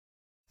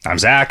I'm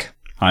Zach.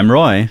 I'm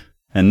Roy,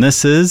 and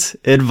this is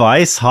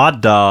Advice Hot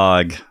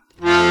Dog.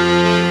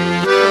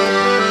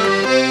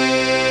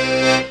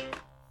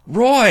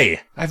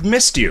 Roy, I've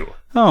missed you.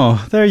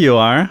 Oh, there you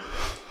are.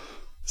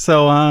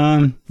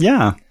 So,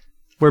 yeah,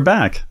 we're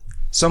back.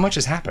 So much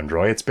has happened,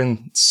 Roy. It's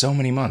been so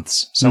many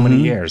months, so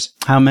many years.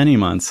 How many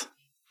months?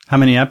 How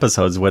many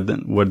episodes would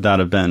that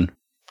have been?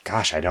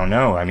 Gosh, I don't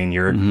know. I mean,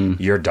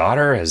 your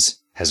daughter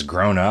has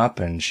grown up,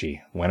 and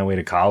she went away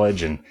to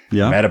college and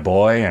met a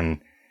boy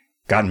and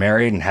got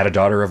married and had a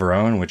daughter of her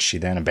own, which she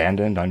then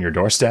abandoned on your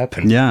doorstep.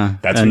 And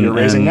that's what you're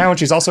raising now, and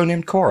she's also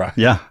named Cora.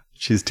 Yeah,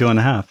 she's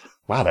 2.5.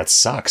 Wow, that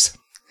sucks.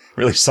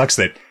 Really sucks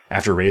that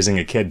after raising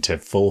a kid to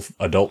full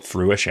adult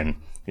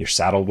fruition, you're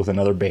saddled with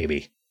another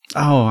baby.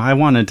 Oh, I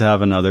wanted to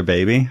have another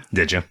baby.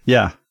 Did you?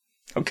 Yeah.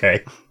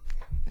 Okay.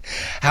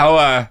 How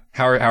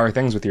are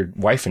things with your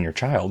wife and your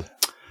child?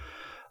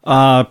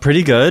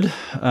 Pretty good.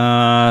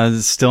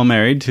 Still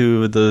married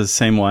to the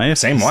same wife.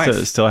 Same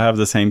wife. Still have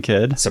the same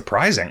kid.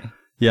 Surprising.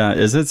 Yeah,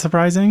 is it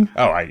surprising?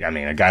 Oh, I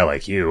mean, a guy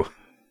like you,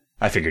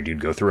 I figured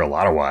you'd go through a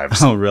lot of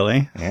wives. Oh,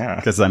 really? Yeah.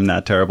 Because I'm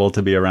that terrible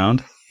to be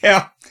around?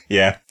 Yeah.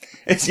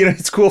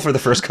 It's cool for the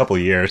first couple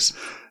of years.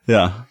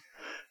 Yeah.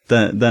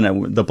 Then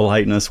the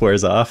politeness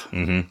wears off.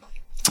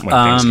 Mm-hmm.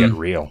 When things get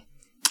real.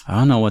 I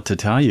don't know what to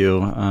tell you.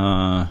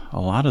 A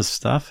lot of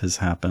stuff has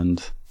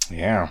happened.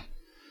 Yeah.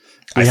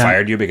 I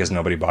fired you because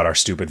nobody bought our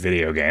stupid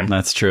video game.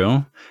 That's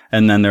true.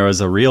 And then there was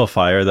a real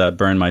fire that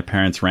burned my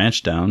parents'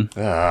 ranch down.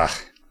 Ugh.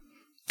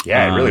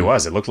 Yeah, it really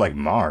was. It looked like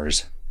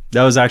Mars.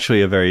 That was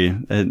actually a very...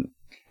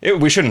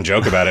 we shouldn't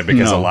joke about it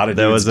because a lot of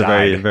dudes that was a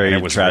very, died, very and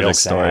it was tragic real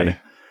story.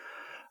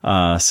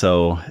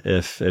 So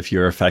if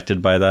you're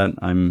affected by that,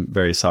 I'm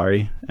very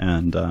sorry.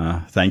 And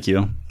thank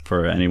you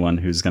for anyone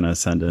who's going to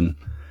send in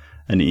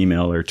an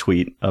email or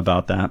tweet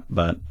about that.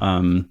 But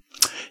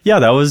yeah,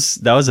 that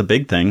was a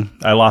big thing.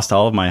 I lost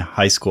all of my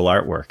high school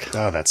artwork.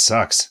 Oh, that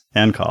sucks.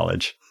 And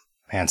college.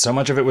 Man, so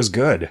much of it was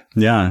good.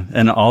 Yeah,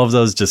 and all of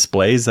those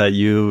displays that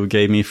you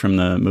gave me from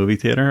the movie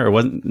theater,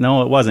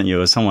 no, it wasn't you, it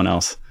was someone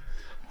else.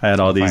 I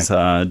had all these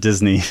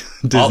Disney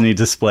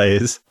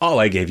displays. All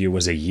I gave you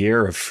was a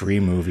year of free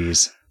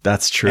movies.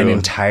 That's true. An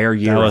entire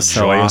year of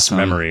joyous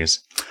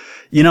memories.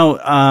 You know,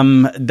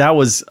 that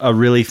was a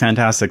really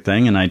fantastic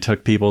thing, and I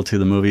took people to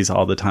the movies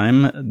all the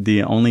time.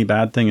 The only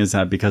bad thing is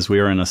that because we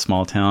were in a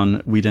small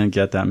town, we didn't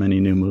get that many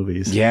new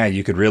movies. Yeah,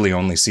 you could really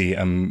only see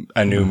a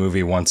new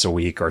movie once a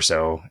week or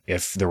so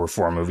if there were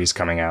 4 movies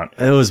coming out.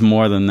 It was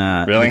more than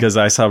that. Really? Because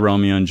I saw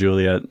Romeo and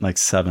Juliet like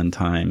 7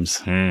 times.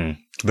 The and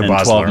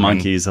Baz 12 Luhrmann.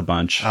 Monkeys a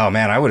bunch. Oh,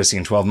 man, I would have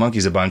seen 12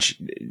 Monkeys a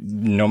bunch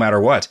no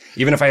matter what,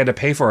 even if I had to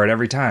pay for it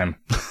every time.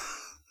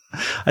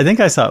 I think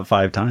I saw it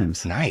 5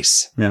 times.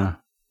 Nice. Yeah.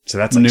 So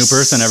that's like new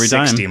person every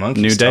 60 time.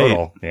 monkeys New date.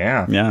 total.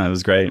 Yeah. Yeah, it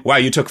was great. Wow,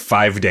 you took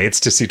 5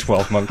 dates to see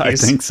 12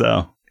 monkeys? I think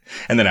so.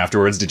 And then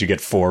afterwards, did you get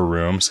 4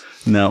 rooms?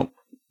 No.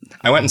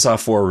 I went and saw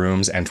 4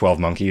 rooms and 12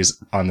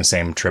 monkeys on the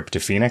same trip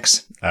to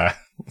Phoenix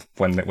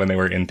when they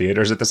were in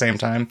theaters at the same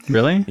time.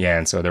 Really? Yeah,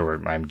 and so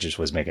I just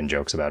was making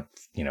jokes about,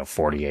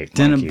 48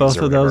 Didn't monkeys. both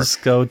of those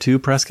go to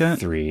Prescott?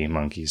 3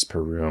 monkeys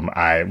per room.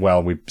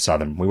 We saw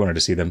them. We wanted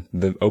to see them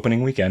the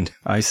opening weekend.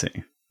 I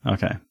see.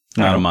 Okay.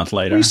 Not a month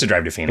later. We used to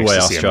drive to Phoenix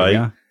to see Australia.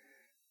 a movie.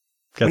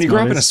 When you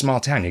grow up in a small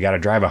town, you got to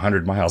drive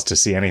 100 miles to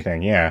see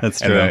anything. Yeah, that's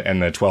true.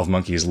 And the 12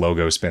 Monkeys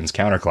logo spins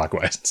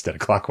counterclockwise instead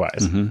of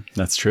clockwise. Mm-hmm.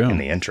 That's true. In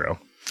the intro.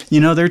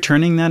 They're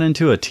turning that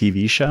into a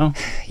TV show.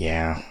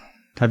 Yeah.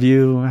 Have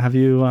you?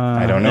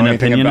 I don't know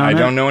anything about. I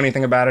don't know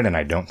anything about it, and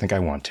I don't think I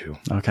want to.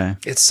 Okay.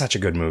 It's such a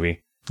good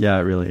movie. Yeah,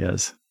 it really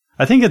is.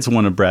 I think it's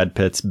one of Brad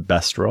Pitt's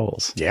best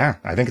roles. Yeah,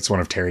 I think it's one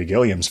of Terry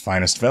Gilliam's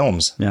finest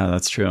films. Yeah,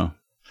 that's true.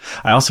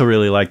 I also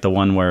really like the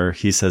one where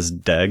he says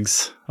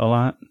Degs a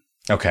lot.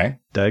 Okay.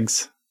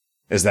 Degs.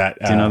 Is that...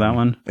 Do you know that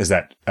one? Is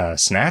that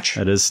Snatch?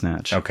 It is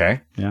Snatch.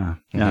 Okay. Yeah.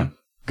 Mm-hmm. Yeah.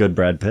 Good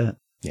Brad Pitt.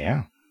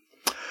 Yeah.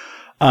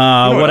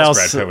 What else?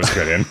 Brad Pitt was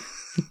good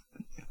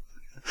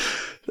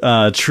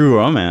in? True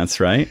Romance,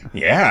 right?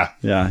 Yeah.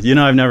 Yeah.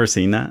 I've never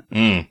seen that.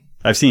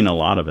 I've seen a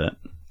lot of it.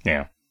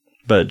 Yeah.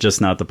 But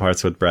just not the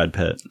parts with Brad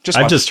Pitt.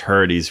 I've just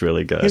heard he's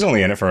really good. He's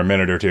only in it for a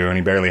minute or two, and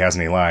he barely has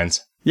any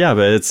lines. Yeah,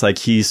 but it's like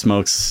he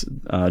smokes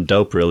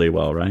dope really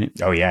well, right?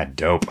 Oh yeah,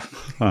 dope.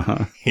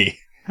 Uh-huh. He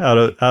out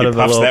of puffs a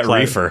little that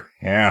reefer.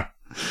 Yeah,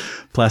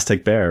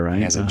 plastic bear, right?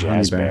 He has a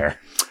jazz bear.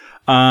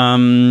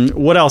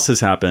 What else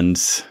has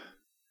happened?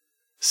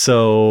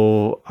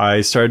 So I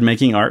started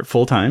making art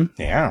full time.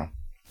 Yeah,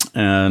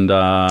 and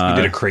you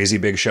did a crazy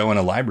big show in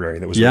a library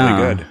that was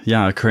really good.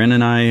 Yeah, Corinne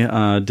and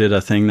I did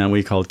a thing that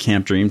we called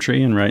Camp Dream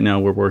Tree, and right now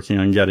we're working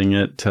on getting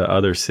it to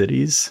other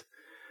cities.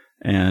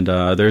 And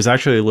there's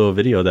actually a little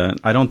video that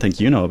I don't think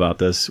you know about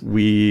this.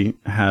 We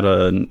had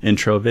an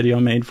intro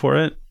video made for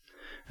it,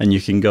 and you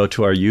can go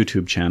to our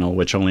YouTube channel,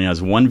 which only has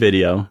 1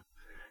 video.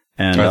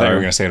 And I thought you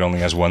were going to say it only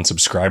has 1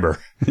 subscriber.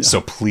 Yeah.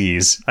 So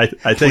please, I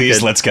think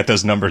please let's get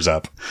those numbers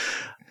up.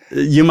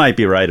 You might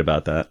be right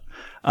about that.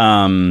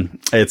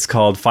 It's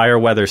called Fire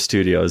Weather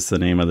Studios, the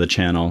name of the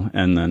channel,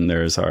 and then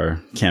there's our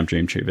Camp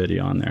Dream Tree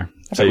video on there,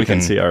 so you can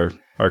see our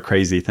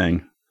crazy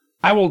thing.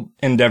 I will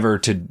endeavor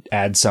to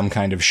add some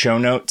kind of show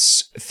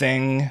notes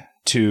thing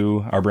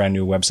to our brand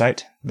new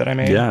website that I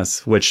made.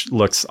 Yes, which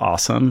looks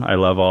awesome. I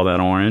love all that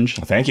orange.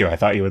 Well, thank you. I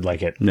thought you would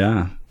like it.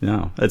 Yeah,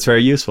 it's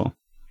very useful.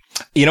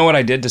 You know what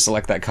I did to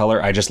select that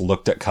color? I just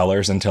looked at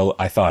colors until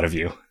I thought of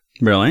you.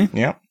 Really?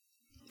 Yeah.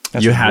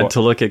 You had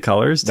to look at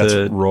colors that's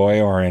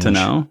Roy Orange. To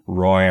know?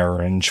 Roy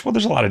Orange. Well,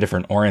 there's a lot of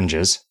different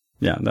oranges.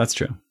 Yeah, that's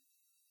true.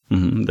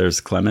 Mm-hmm.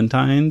 There's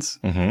clementines.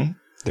 Mm-hmm.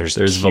 There's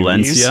Cuties.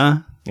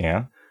 Valencia.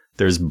 Yeah.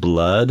 There's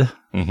blood.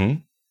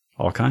 Mm-hmm.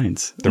 All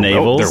kinds. There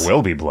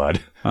will be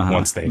blood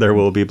once there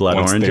will be blood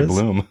once oranges. They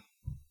bloom.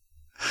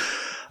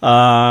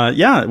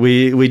 Yeah,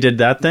 we did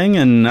that thing,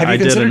 and Have you I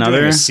did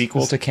another doing a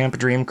sequel to Camp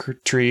Dream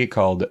Tree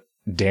called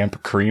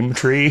Damp Cream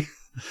Tree.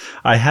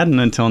 I hadn't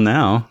until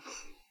now.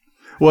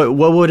 What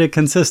would it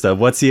consist of?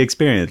 What's the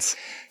experience?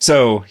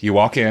 So you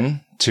walk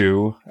in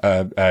to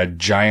a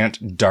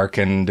giant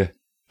darkened,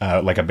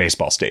 like a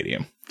baseball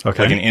stadium,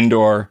 okay, like an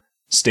indoor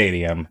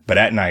stadium, but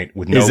at night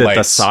with no lights. Is it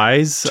the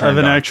size of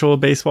an actual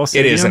baseball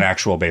stadium? It is an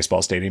actual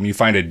baseball stadium. You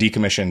find a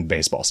decommissioned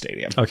baseball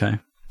stadium. Okay.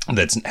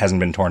 That hasn't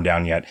been torn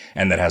down yet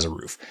and that has a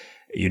roof.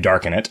 You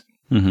darken it.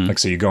 Mm-hmm. Like,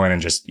 so you go in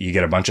and you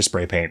get a bunch of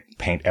spray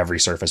paint every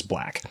surface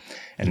black.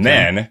 And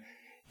then,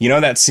 you know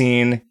that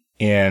scene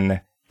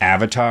in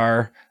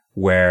Avatar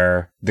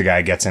where the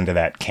guy gets into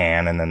that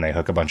can and then they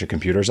hook a bunch of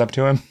computers up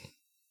to him?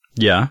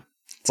 Yeah.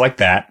 It's like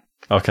that.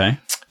 Okay.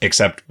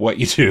 Except what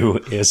you do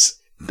is...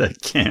 The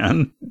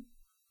can?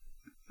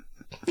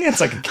 Yeah,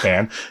 it's like a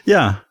can.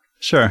 Yeah,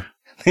 sure.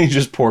 You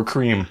just pour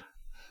cream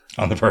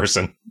on the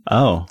person.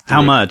 Oh,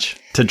 how much?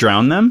 To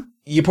drown them?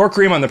 You pour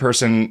cream on the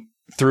person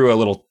through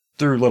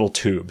little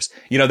tubes.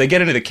 You know, they get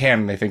into the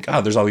can and they think,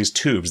 oh, there's all these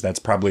tubes. That's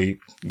probably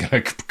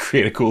going to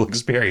create a cool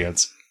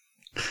experience.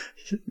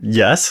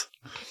 Yes.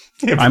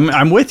 Yep.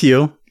 I'm with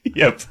you.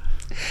 Yep.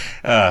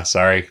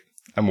 Sorry.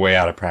 I'm way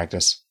out of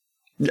practice.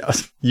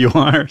 Yes, you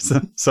are.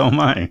 So am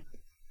I.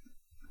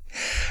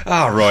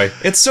 Oh, Roy,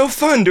 it's so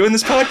fun doing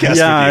this podcast.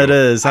 Yeah, with you. It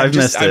is. I've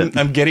missed it.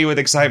 I'm giddy with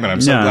excitement.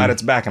 I'm so glad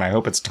it's back, and I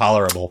hope it's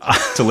tolerable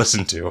to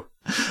listen to.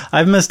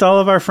 I've missed all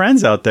of our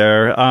friends out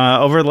there.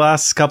 Over the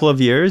last couple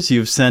of years,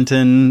 you've sent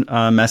in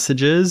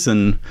messages,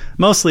 and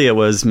mostly it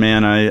was,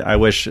 man, I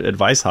wish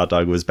Advice Hot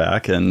Dog was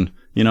back, and,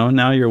 you know,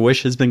 now your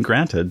wish has been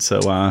granted, so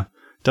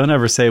don't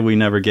ever say we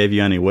never gave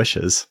you any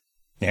wishes.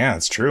 Yeah,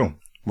 it's true.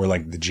 We're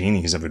like the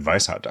genies of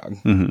Advice Hot Dog.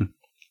 Mm-hmm.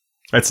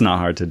 It's not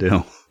hard to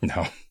do.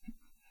 No.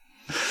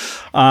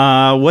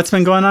 What's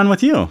been going on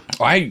with you?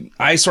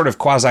 I sort of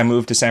quasi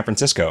moved to San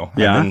Francisco.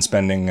 Yeah. I've been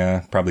spending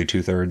probably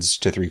 2/3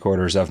 to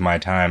 3/4 of my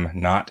time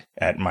not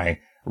at my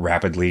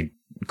rapidly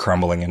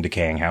crumbling and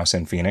decaying house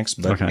in Phoenix,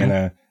 but in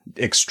a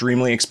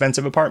extremely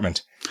expensive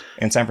apartment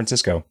in San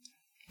Francisco.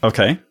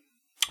 Okay.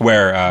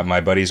 Where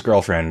my buddy's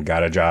girlfriend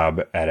got a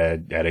job at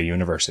a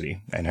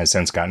university and has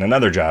since gotten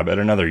another job at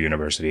another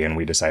university. And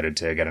we decided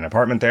to get an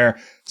apartment there,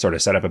 sort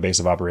of set up a base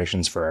of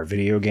operations for our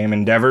video game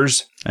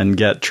endeavors. And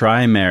get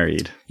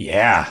tri-married.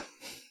 Yeah.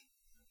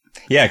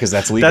 Yeah, because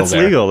that's legal there.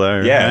 That's legal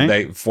there, yeah,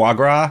 right? Foie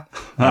gras,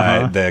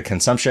 the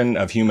consumption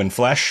of human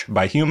flesh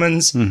by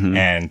humans,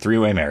 and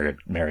three-way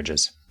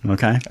marriages.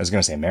 Okay. I was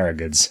going to say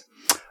marigoods.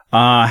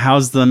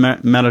 How's the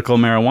medical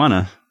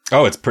marijuana?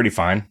 Oh, it's pretty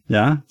fine.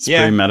 Yeah? It's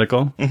pretty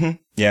medical? Mm-hmm.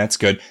 Yeah, it's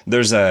good.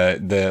 There's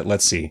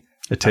let's see.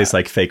 It tastes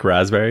like fake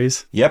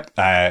raspberries? Yep.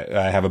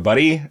 I have a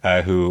buddy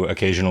who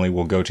occasionally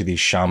will go to the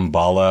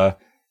Shambhala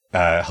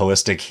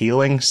Holistic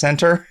Healing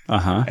Center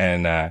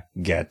and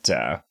get...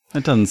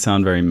 That doesn't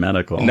sound very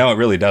medical. No, it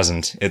really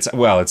doesn't. It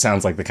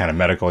sounds like the kind of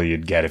medical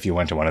you'd get if you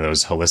went to one of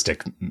those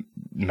holistic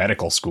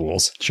medical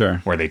schools.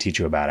 Sure. Where they teach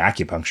you about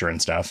acupuncture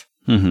and stuff.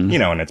 Mm-hmm. You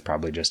know, and it's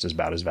probably just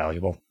about as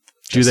valuable.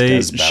 Do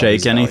they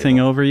shake anything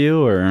over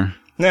you, or?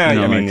 No,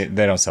 I mean,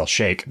 they don't sell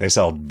shake. They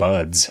sell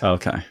buds.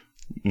 Okay.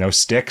 No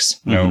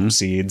sticks, no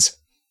seeds,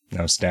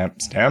 no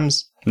stems.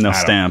 No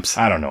stamps.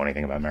 I don't know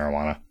anything about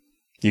marijuana.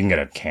 You can get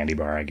a candy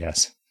bar, I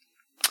guess.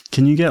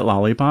 Can you get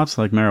lollipops,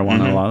 like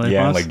marijuana lollipops?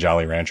 Yeah, like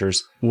Jolly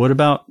Ranchers. What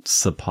about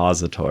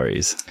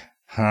suppositories?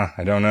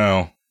 I don't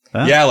know.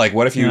 Yeah, like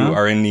what if you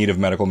are in need of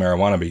medical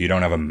marijuana, but you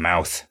don't have a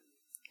mouth?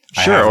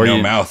 Sure. I have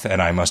no mouth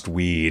and I must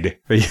weed.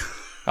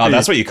 Oh,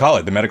 that's what you call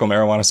it. The medical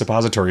marijuana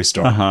suppository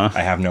store.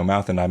 I have no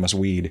mouth and I must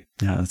weed.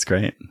 Yeah, that's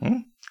great.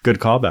 Good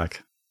callback.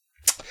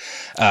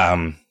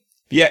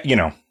 Yeah, you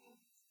know.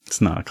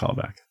 It's not a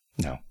callback.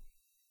 No.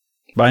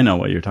 But I know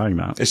what you're talking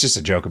about. It's just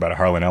a joke about a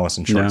Harlan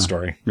Ellison short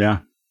story. Yeah.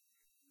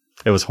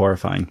 It was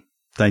horrifying.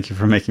 Thank you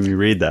for making me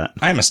read that.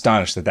 I am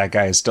astonished that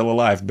guy is still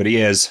alive, but he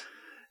is.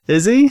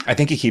 Is he? I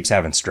think he keeps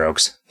having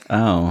strokes.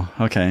 Oh,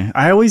 okay.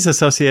 I always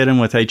associate him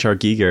with H.R.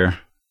 Giger,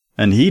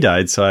 and he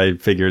died, so I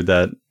figured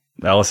that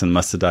Ellison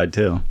must have died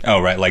too. Oh,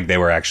 right. Like they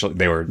were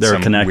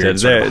connected.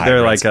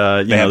 They're like,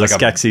 the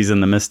Skeksis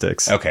and the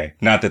Mystics. Okay.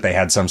 Not that they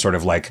had some sort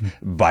of like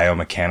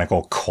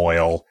biomechanical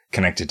coil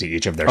connected to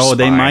each of their spines. Oh,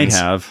 they might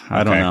have.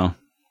 I don't know.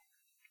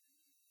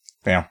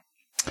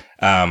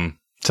 Yeah.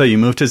 So you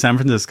moved to San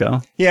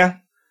Francisco? Yeah.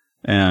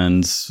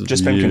 And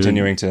just been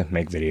continuing to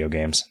make video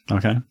games.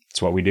 Okay.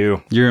 It's what we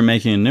do. You're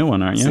making a new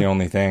one, aren't you? It's the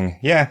only thing.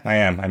 Yeah, I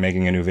am. I'm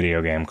making a new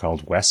video game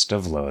called West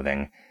of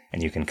Loathing.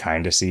 And you can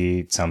kind of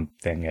see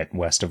something at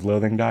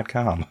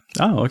westofloathing.com.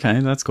 Oh,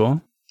 okay. That's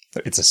cool.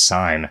 It's a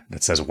sign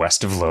that says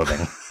West of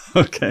Loathing.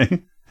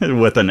 Okay.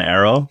 With an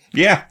arrow?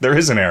 Yeah, there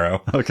is an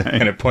arrow. Okay.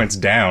 And it points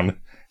down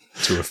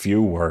to a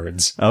few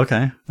words.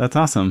 Okay. That's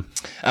awesome.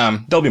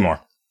 There'll be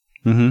more.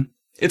 Mm-hmm.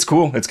 It's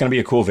cool. It's going to be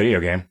a cool video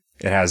game.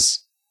 It has...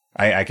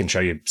 I can show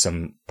you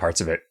some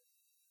parts of it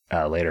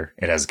later.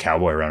 It has a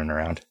cowboy running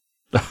around.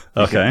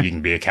 Okay. You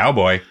can be a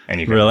cowboy and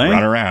you can really?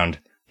 run around.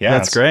 Yeah,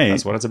 that's great.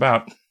 That's what it's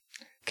about.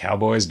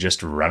 Cowboys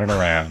just running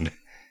around.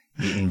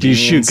 Eating Do you beans.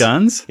 shoot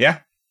guns? Yeah.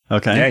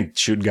 Okay. Yeah, you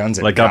shoot guns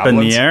at like goblins.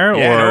 Up in the air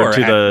or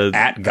to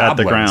at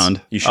the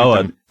ground? You shoot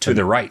them to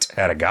the right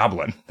at a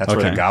goblin. That's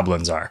where the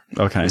goblins are.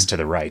 Okay. Is to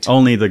the right.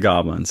 Only the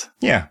goblins.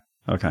 Yeah.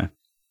 Okay.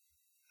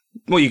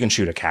 Well, you can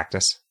shoot a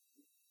cactus.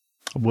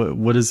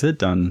 What has it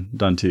done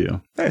to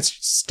you? It's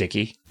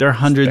sticky. They're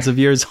hundreds of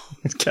years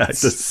old.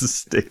 Cactus is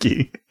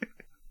sticky.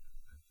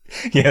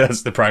 Yeah,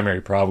 that's the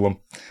primary problem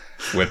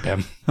with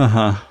them.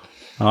 Uh-huh.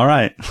 All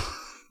right.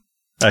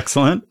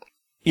 Excellent.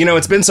 You know,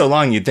 it's been so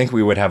long you'd think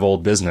we would have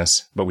old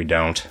business, but we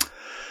don't.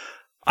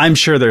 I'm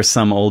sure there's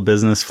some old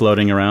business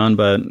floating around,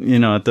 but, you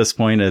know, at this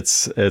point,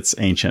 it's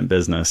ancient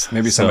business.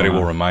 Maybe somebody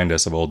will remind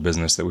us of old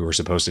business that we were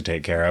supposed to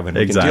take care of, and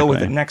we can deal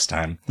with it next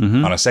time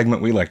on a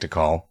segment we like to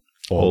call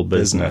Old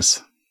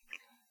Business.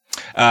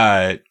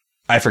 I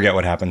forget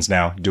what happens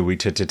now. Do we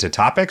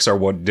topics, or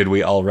what did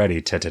we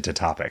already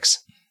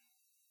topics?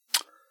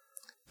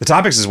 The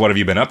topics is what have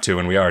you been up to,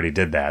 and we already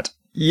did that.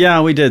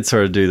 Yeah, we did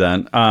sort of do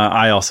that.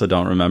 I also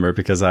don't remember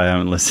because I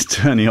haven't listened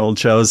to any old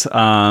shows.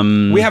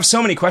 We have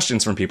so many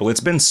questions from people. It's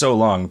been so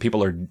long.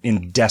 People are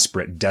in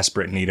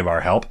desperate need of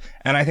our help,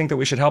 and I think that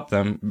we should help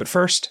them. But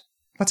first,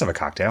 let's have a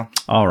cocktail.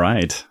 All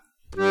right.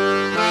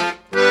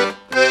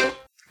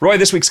 Roy,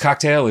 this week's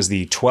cocktail is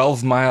the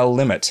 12-mile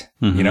limit.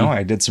 Mm-hmm. You know,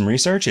 I did some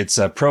research. It's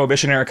a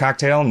Prohibition-era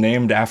cocktail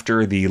named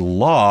after the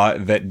law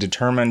that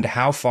determined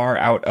how far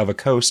out of a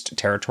coast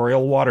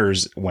territorial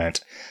waters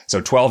went. So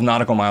 12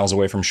 nautical miles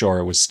away from shore,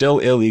 it was still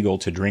illegal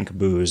to drink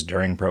booze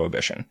during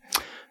Prohibition.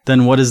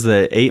 Then what is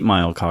the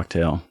 8-mile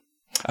cocktail?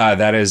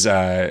 That is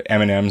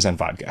M&M's and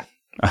vodka.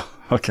 Oh,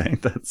 okay.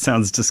 That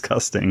sounds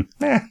disgusting.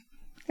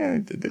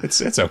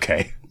 It's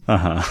okay.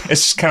 Uh-huh.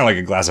 It's just kind of like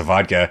a glass of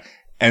vodka.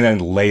 And then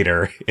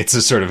later, it's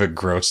a sort of a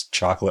gross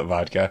chocolate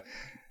vodka.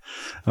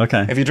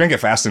 Okay. If you drink it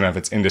fast enough,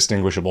 it's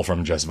indistinguishable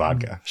from just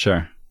vodka.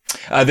 Sure.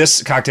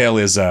 This cocktail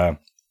is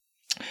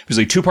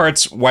usually 2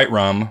 parts white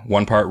rum,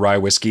 1 part rye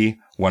whiskey,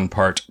 1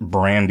 part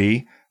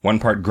brandy, 1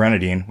 part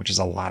grenadine, which is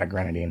a lot of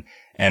grenadine,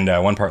 and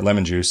 1 part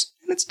lemon juice.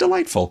 And it's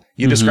delightful.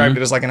 You described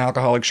it as like an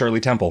alcoholic Shirley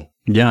Temple.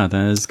 Yeah,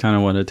 that is kind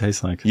of what it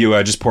tastes like.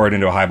 You just pour it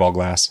into a highball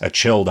glass, a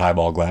chilled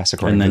highball glass,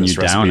 according to this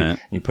recipe. And then you down it.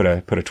 You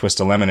put a twist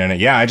of lemon in it.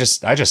 Yeah, I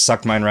just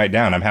sucked mine right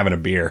down. I'm having a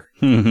beer.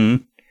 Mm-hmm.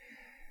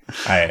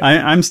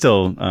 I'm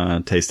still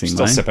tasting mine.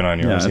 Still sipping on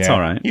yours. Yeah, it's all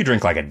right. You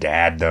drink like a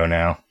dad, though,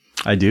 now.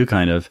 I do,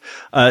 kind of.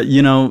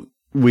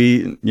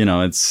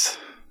 It's...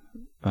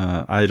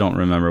 I don't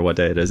remember what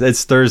day it is.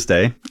 It's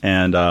Thursday,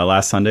 and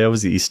last Sunday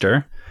was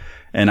Easter.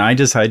 And I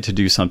decided to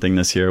do something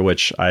this year,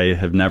 which I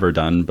have never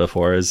done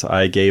before, is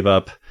I gave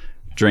up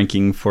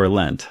drinking for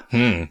Lent.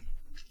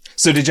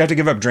 So did you have to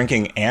give up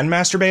drinking and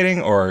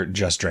masturbating, or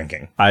just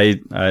drinking?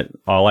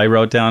 All I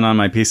wrote down on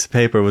my piece of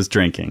paper was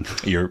drinking.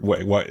 Your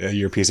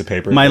piece of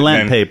paper? My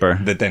Lent paper.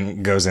 That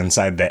then goes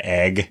inside the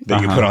egg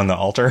that you put on the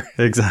altar?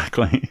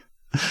 Exactly.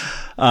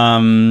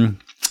 It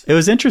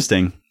was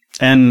interesting.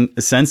 And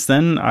since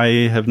then,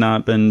 I have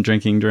not been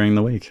drinking during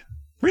the week.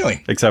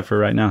 Really? Except for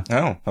right now.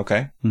 Oh,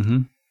 okay.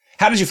 Mm-hmm.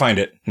 How did you find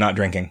it, not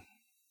drinking?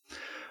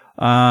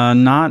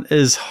 Not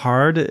as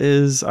hard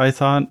as I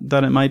thought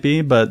that it might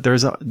be, but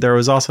there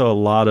was also a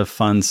lot of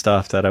fun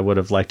stuff that I would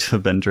have liked to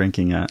have been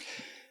drinking at.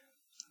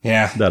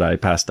 Yeah. That I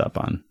passed up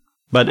on.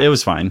 But it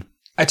was fine.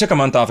 I took a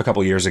month off a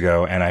couple years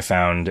ago, and I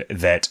found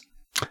that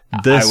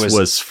this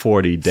was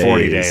 40 days.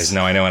 40 days.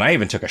 No, I know. And I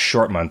even took a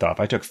short month off.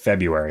 I took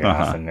February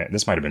off, and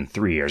this might have been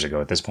 3 years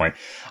ago at this point.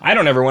 I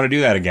don't ever want to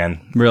do that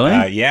again. Really?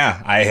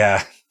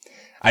 Yeah.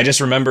 I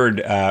just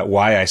remembered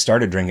why I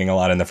started drinking a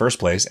lot in the first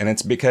place, and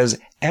it's because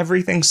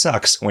everything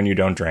sucks when you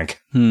don't drink.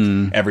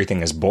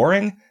 Everything is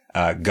boring.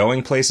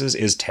 Going places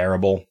is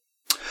terrible.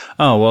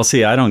 Oh, well,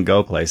 see, I don't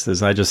go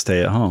places. I just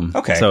stay at home.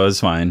 Okay. So it's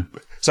fine.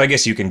 So I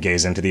guess you can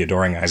gaze into the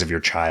adoring eyes of your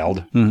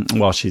child.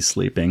 While she's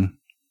sleeping.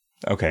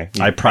 Okay.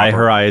 I pry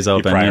her eyes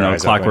open,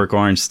 Clockwork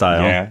Orange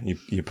style. Yeah,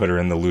 you put her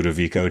in the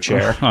Ludovico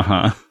chair.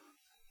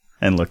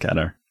 And look at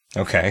her.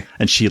 Okay.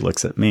 And she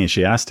looks at me.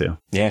 She has to.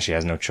 Yeah, she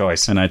has no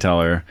choice. And I tell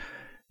her,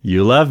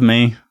 you love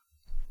me.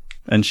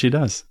 And she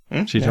does.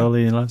 She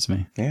totally loves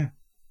me. Yeah.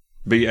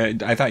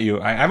 But I thought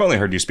I've only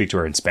heard you speak to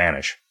her in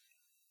Spanish.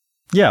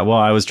 Yeah, well,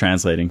 I was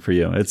translating for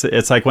you.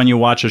 It's like when you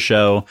watch a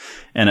show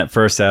and at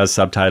first it has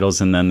subtitles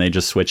and then they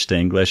just switch to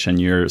English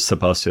and you're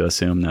supposed to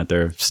assume that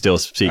they're still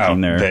speaking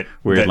their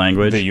weird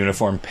language. The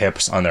uniform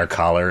pips on their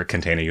collar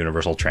contain a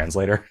universal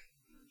translator.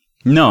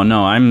 No,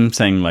 I'm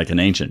saying like an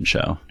ancient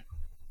show.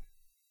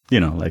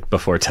 Like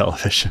before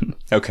television.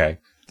 Okay.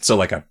 So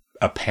like a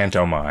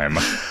pantomime.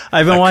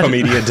 I've been watching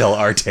Commedia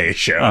dell'arte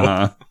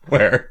show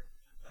where...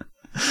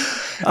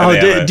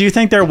 do you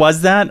think there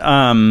was that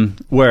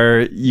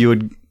where you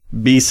would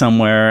be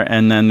somewhere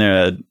and then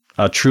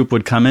a troupe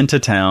would come into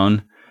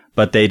town,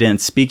 but they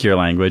didn't speak your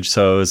language,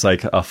 so it was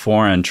like a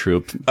foreign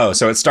troupe. Oh,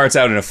 so it starts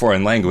out in a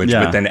foreign language,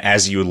 but then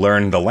as you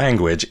learn the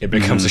language, it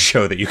becomes a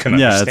show that you can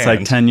understand. Yeah, it's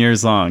like 10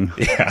 years long.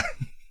 Yeah.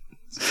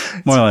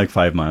 More like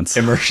 5 months.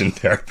 Immersion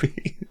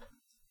therapy.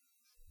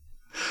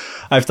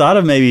 I've thought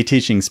of maybe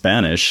teaching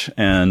Spanish,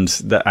 and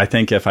I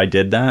think if I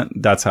did that,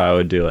 that's how I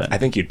would do it. I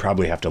think you'd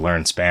probably have to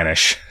learn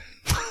Spanish.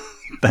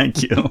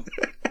 Thank you.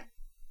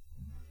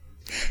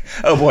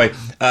 Oh, boy.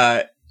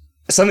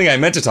 Something I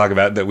meant to talk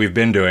about that we've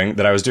been doing,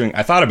 that I was doing,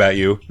 I thought about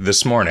you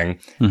this morning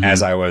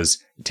as I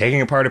was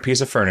taking apart a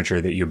piece of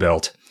furniture that you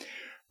built.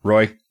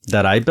 Roy.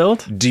 That I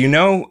built? Do you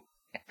know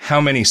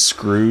how many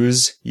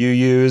screws you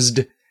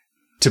used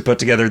to put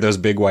together those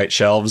big white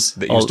shelves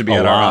that used to be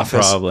at our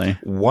office? Probably.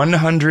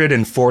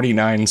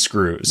 149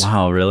 screws.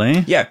 Wow,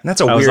 really? Yeah,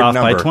 that's a weird number.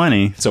 I was off by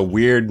 20. It's a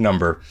weird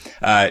number.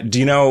 Do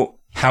you know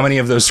how many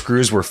of those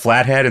screws were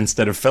flathead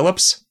instead of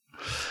Phillips?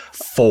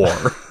 4.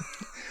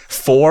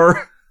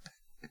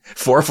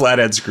 4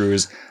 flathead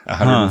screws,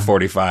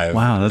 145.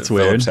 Wow, that's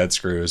Phillips weird. head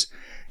screws.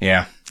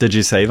 Yeah. Did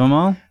you save them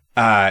all?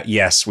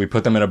 Yes, we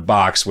put them in a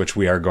box, which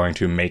we are going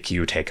to make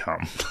you take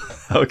home.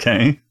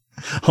 Okay.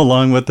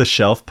 Along with the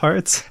shelf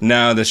parts?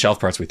 No, the shelf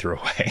parts we threw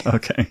away.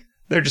 Okay.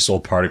 They're just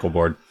old particle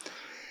board.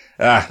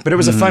 But it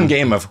was a fun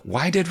game of,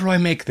 why did Roy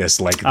make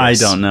this like this? I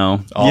don't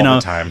know. All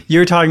the time.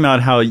 You're talking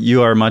about how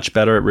you are much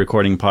better at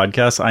recording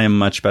podcasts. I am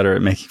much better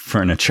at making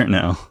furniture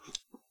now.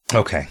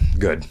 Okay,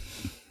 good.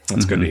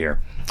 That's good to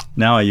hear.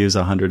 Now I use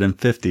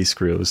 150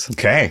 screws.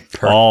 Okay.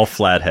 All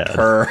flathead.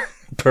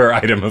 Per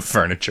item of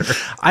furniture.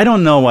 I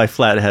don't know why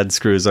flathead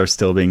screws are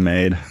still being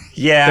made.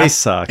 Yeah. They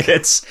suck.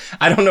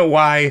 I don't know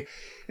why.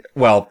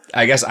 Well,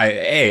 I guess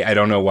I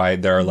don't know why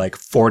there are like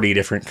 40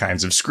 different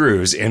kinds of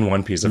screws in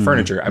one piece of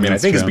furniture. I mean, I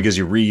think it's because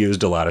you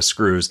reused a lot of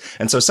screws.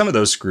 And so some of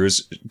those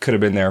screws could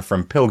have been there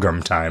from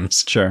Pilgrim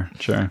times. Sure.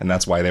 And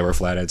that's why they were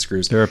flathead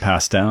screws. They were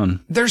passed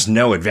down. There's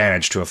no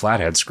advantage to a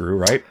flathead screw,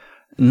 right?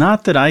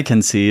 Not that I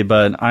can see,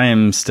 but I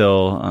am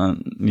still,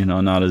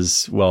 not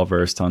as well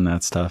versed on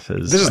that stuff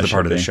as this is the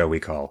part of the show we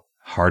call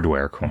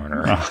Hardware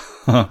Corner.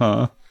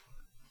 I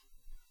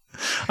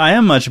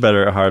am much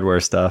better at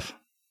hardware stuff.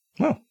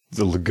 Well,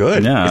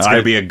 good. Yeah, it's going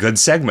to be a good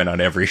segment on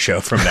every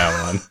show from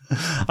now on.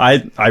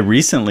 I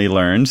recently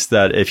learned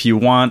that if you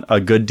want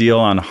a good deal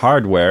on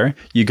hardware,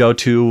 you go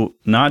to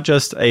not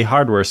just a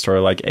hardware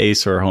store like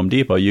Ace or Home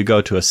Depot. You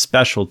go to a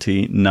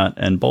specialty nut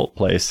and bolt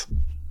place.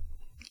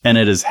 And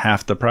it is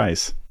half the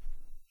price.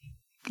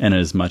 And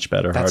it is much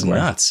better hardware.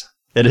 That's nuts.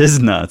 It is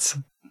nuts.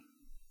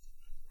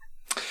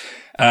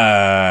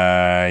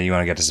 You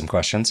want to get to some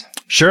questions?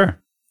 Sure.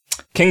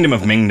 Kingdom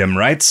of Mingdom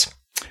writes,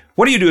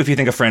 what do you do if you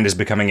think a friend is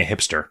becoming a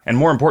hipster? And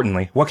more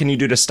importantly, what can you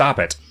do to stop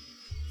it?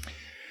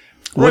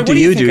 Roy, what do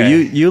you do?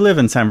 You live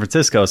in San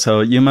Francisco,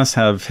 so you must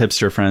have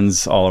hipster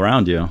friends all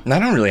around you. I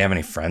don't really have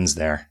any friends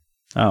there.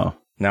 Oh.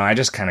 No, I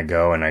just kind of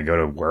go and I go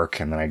to work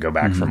and then I go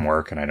back from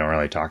work and I don't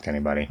really talk to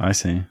anybody. I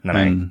see. And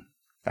then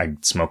I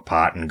smoke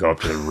pot and go up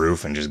to the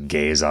roof and just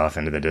gaze off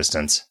into the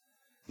distance.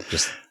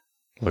 Just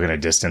looking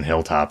at distant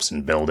hilltops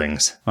and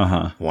buildings.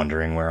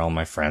 Wondering where all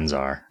my friends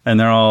are. And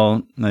they're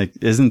all like,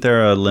 isn't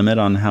there a limit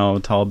on how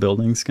tall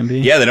buildings can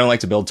be? Yeah, they don't like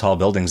to build tall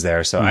buildings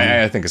there. So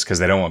I think it's because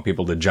they don't want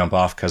people to jump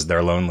off because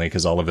they're lonely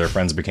because all of their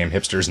friends became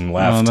hipsters and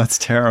left. Oh, that's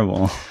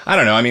terrible. I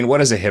don't know. I mean,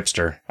 what is a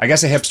hipster? I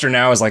guess a hipster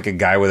now is like a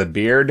guy with a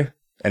beard.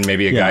 And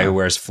maybe a guy who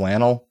wears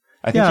flannel.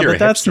 I think you're a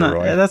hipster,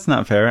 Roy. That's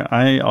not fair.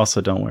 I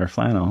also don't wear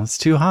flannel. It's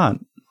too hot.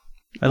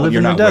 I live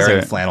in the desert. You're not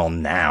wearing flannel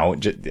now.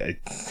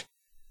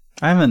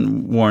 I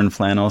haven't worn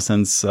flannel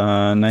since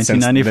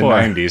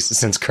 1994. Since the 90s,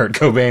 since Kurt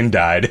Cobain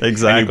died.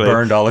 Exactly. And you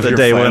burned all of your flannel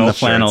shirts. The day when the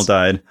flannel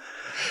died.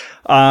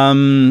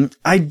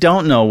 I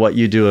don't know what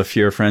you do if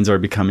your friends are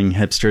becoming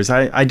hipsters.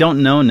 I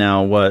don't know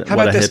now what a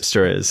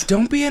hipster is.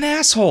 Don't be an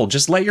asshole.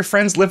 Just let your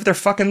friends live their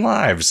fucking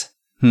lives.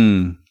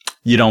 You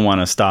don't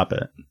want to stop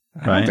it.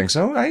 I don't think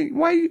so.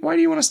 Why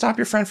do you want to stop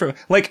your friend from...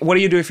 Like, what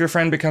do you do if your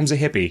friend becomes a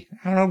hippie?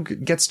 I don't know,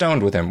 get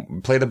stoned with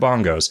him. Play the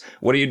bongos.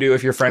 What do you do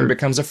if your friend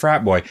becomes a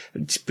frat boy?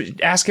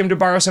 Ask him to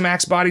borrow some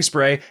Axe body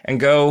spray and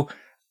go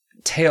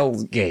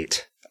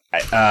tailgate.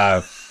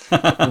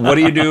 What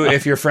do you do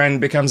if your friend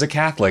becomes a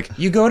Catholic?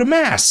 You go to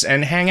mass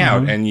and hang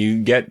out and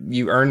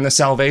you earn the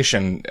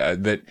salvation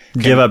that...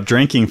 Give up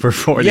drinking for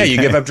 40 days. Yeah,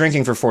 you give up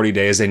drinking for 40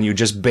 days and you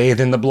just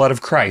bathe in the blood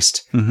of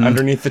Christ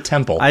underneath the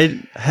temple.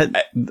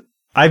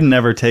 I've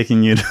never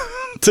taken you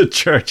to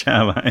church,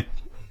 have I?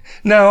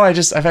 No, I've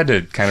had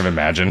to kind of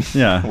imagine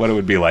what it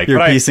would be like.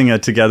 You're piecing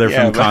it together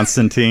from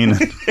Constantine.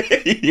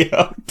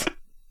 Yep.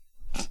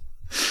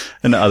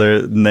 And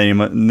other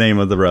name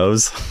of the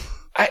rose.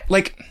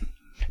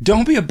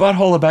 Don't be a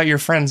butthole about your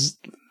friends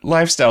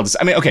lifestyle.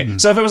 I mean, okay,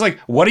 so if it was like,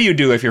 what do you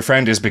do if your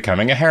friend is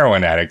becoming a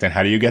heroin addict and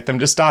how do you get them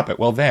to stop it?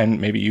 Well, then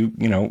maybe you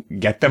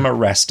get them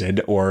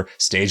arrested or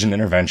stage an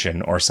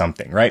intervention or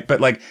something, right?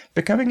 But like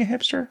becoming a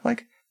hipster,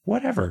 like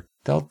whatever,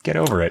 they'll get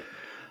over it.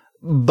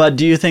 But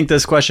do you think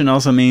this question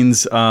also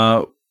means,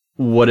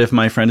 what if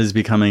my friend is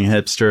becoming a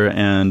hipster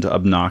and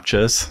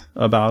obnoxious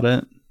about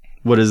it?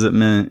 What does it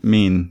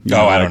mean?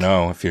 I don't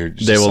know. If you're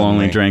just they will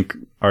only drink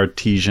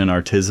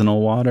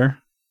artisanal water.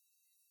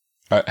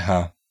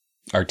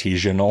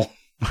 Artisanal.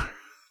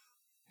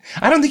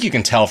 I don't think you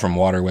can tell from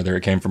water whether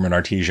it came from an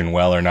artesian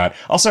well or not.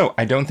 Also,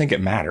 I don't think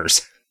it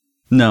matters.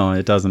 No,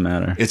 it doesn't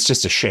matter. It's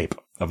just a shape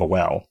of a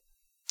well.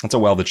 It's a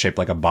well that's shaped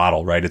like a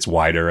bottle, right? It's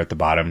wider at the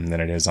bottom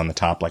than it is on the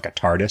top, like a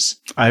TARDIS.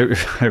 I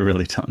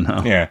really don't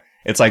know. Yeah.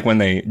 It's like when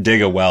they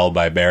dig a well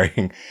by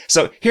burying.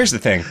 So here's the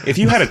thing. If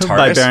you had a TARDIS.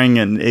 By burying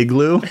an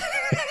igloo?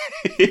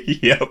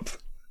 Yep.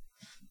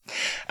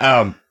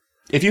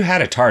 If you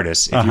had a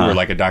TARDIS, if you were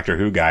like a Doctor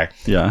Who guy,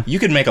 you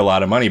could make a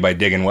lot of money by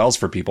digging wells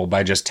for people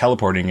by just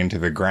teleporting into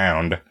the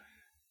ground,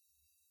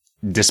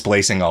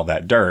 displacing all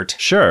that dirt.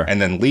 Sure.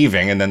 And then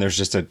leaving. And then there's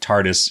just a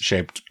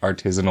TARDIS-shaped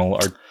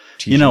artisanal.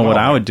 You know, what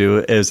I would do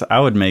is I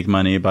would make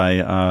money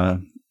by,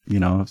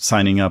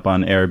 signing up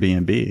on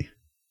Airbnb.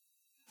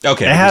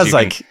 Okay. It has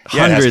like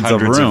hundreds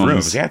of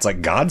rooms. Yeah, it's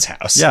like God's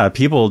house. Yeah,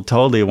 people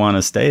totally want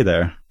to stay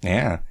there.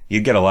 Yeah,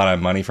 you'd get a lot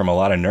of money from a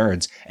lot of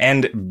nerds.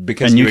 And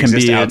because you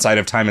exist outside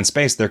of time and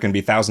space, there can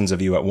be thousands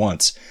of you at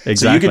once. Exactly.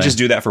 So you could just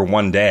do that for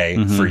one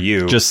day for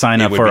you. Just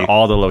sign up for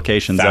all the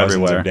locations thousands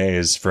everywhere. Of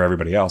days for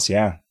everybody else,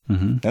 yeah.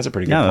 That's a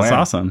pretty good plan. Yeah, that's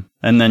awesome.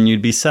 And then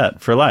you'd be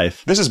set for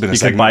life. This has been a segment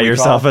segment you could buy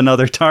yourself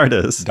another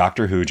TARDIS.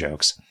 Doctor Who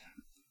jokes.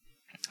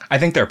 I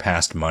think they're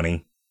past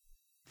money.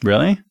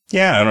 Really?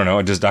 Yeah, I don't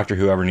know. Does Doctor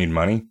Who ever need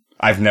money?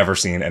 I've never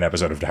seen an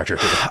episode of Doctor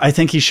Who. I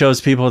think he shows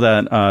people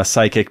that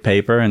psychic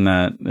paper, and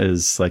that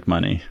is like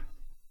money.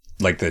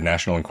 Like the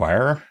National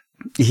Enquirer?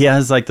 He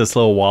has like this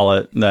little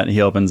wallet that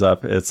he opens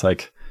up. It's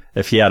like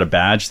if he had a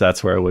badge,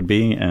 that's where it would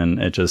be. And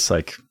it just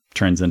like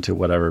turns into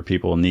whatever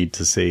people need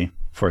to see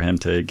for him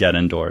to get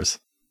indoors.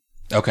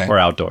 Okay. Or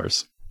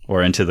outdoors.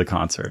 Or into the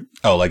concert.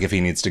 Oh, like if he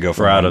needs to go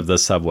from... Or out of the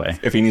subway.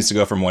 If he needs to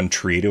go from one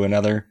tree to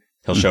another...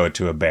 He'll show it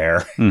to a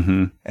bear,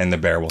 and the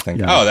bear will think,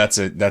 "Oh, that's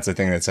a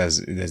thing that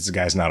says this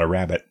guy's not a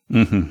rabbit."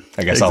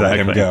 I guess I'll let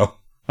him go.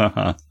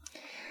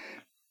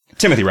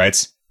 Timothy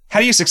writes, "How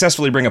do you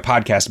successfully bring a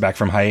podcast back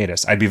from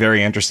hiatus? I'd be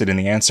very interested in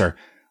the answer."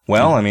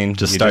 Well, I mean,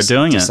 just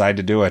decide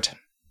to do it.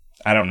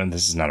 I don't know.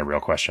 This is not a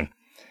real question.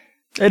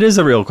 It is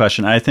a real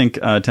question. I think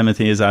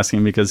Timothy is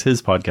asking because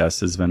his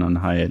podcast has been on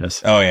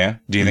hiatus. Oh yeah.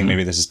 Do you think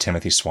maybe this is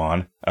Timothy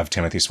Swan of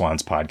Timothy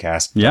Swan's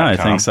podcast? Yeah, I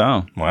think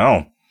so.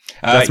 Well.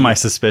 That's my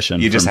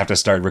suspicion. You just have to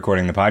start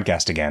recording the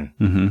podcast again.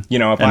 You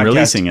know, and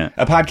releasing it.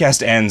 A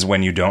podcast ends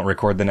when you don't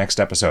record the next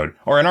episode.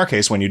 Or in our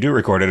case, when you do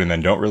record it and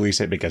then don't release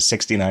it because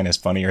 69 is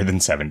funnier than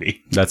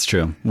 70. That's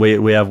true.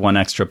 We have one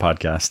extra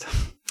podcast.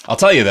 I'll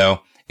tell you,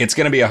 though, it's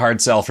going to be a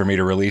hard sell for me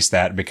to release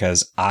that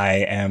because I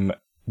am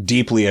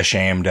deeply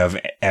ashamed of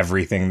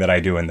everything that I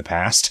do in the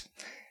past.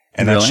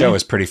 And that show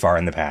is pretty far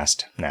in the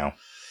past now.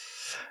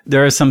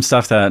 There is some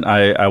stuff that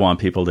I want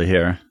people to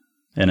hear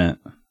in it.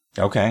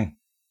 Okay.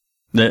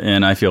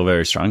 And I feel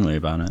very strongly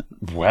about it.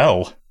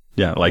 Well.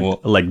 Yeah,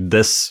 like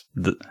this,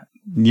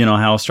 you know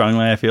how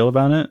strongly I feel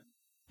about it?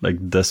 Like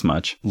this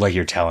much. Like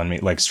you're telling me,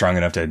 like strong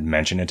enough to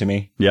mention it to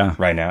me? Yeah.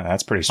 Right now?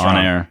 That's pretty strong.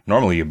 On air.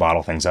 Normally you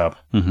bottle things up.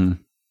 Not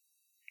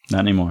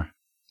anymore.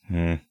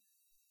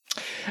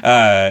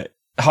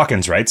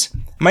 Hawkins writes,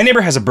 "My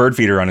neighbor has a bird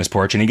feeder on his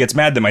porch and he gets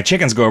mad that my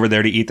chickens go over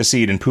there to eat the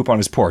seed and poop on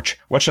his porch.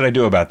 What should I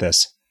do about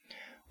this?"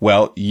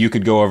 Well, you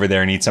could go over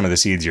there and eat some of the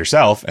seeds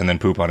yourself and then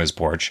poop on his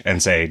porch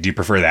and say, "Do you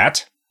prefer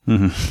that?"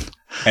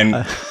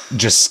 And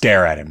just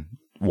stare at him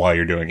while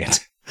you're doing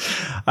it.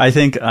 I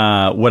think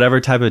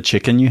whatever type of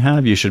chicken you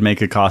have, you should make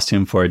a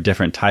costume for a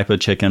different type of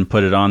chicken,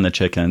 put it on the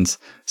chickens.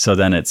 So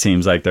then it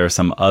seems like there are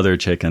some other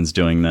chickens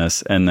doing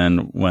this. And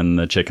then when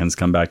the chickens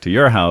come back to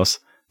your house,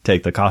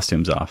 take the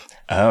costumes off.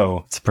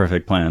 Oh. It's a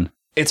perfect plan.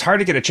 It's hard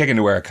to get a chicken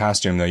to wear a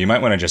costume, though. You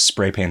might want to just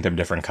spray paint them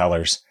different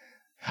colors.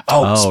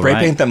 Spray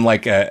paint them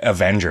like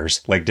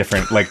Avengers, like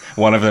different, like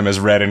one of them is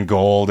red and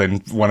gold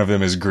and one of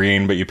them is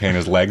green, but you paint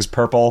his legs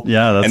purple.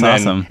 Yeah, that's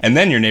awesome. And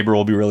then your neighbor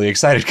will be really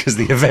excited because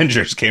the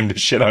Avengers came to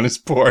shit on his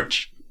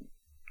porch.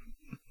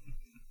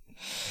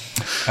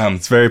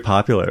 It's very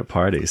popular at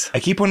parties.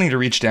 I keep wanting to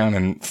reach down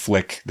and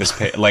flick this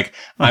like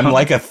I'm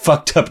like a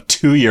fucked up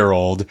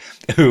 2-year-old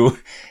who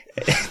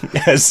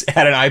has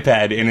had an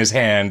iPad in his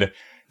hand.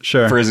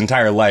 Sure. For his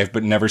entire life,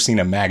 but never seen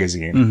a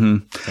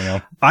magazine. You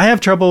know? I have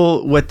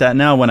trouble with that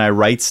now when I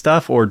write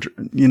stuff or,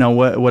 you know,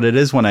 what it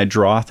is when I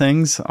draw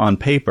things on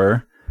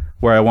paper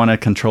where I want to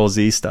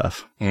Control-Z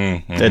stuff.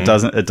 It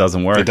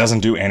doesn't work. It doesn't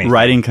do anything.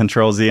 Writing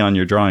Control-Z on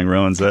your drawing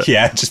ruins it.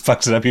 Yeah, it just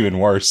fucks it up even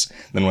worse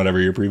than whatever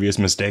your previous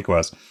mistake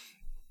was.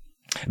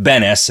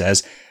 Ben S.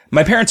 says,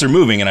 "My parents are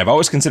moving and I've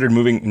always considered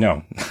moving."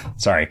 No,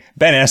 sorry.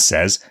 Ben S.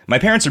 says, "My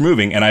parents are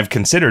moving and I've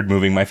considered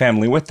moving my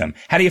family with them.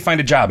 How do you find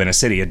a job in a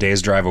city a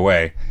day's drive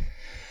away?"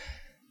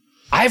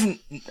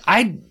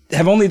 I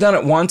have only done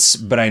it once,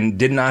 but I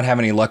did not have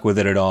any luck with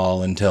it at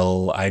all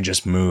until I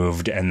just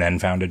moved and then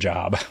found a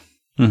job.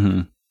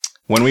 Mm-hmm.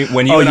 When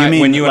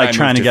you like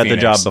trying to get the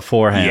job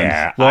beforehand?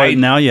 Yeah. Well,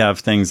 now you have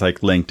things like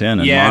LinkedIn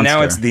and Monster.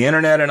 Now it's the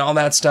internet and all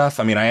that stuff.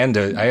 I mean, I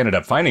ended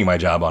up finding my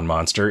job on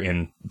Monster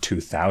in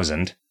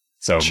 2000.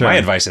 So my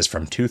advice is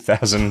from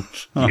 2000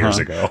 years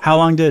ago. How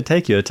long did it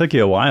take you? It took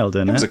you a while,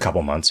 didn't it? It was a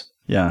couple months.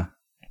 Yeah.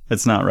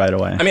 It's not right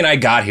away. I mean, I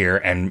got here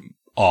and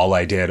all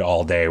I did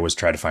all day was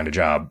try to find a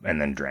job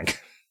and then drink.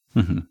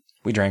 Mm-hmm.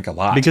 We drank a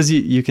lot. Because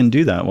you can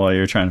do that while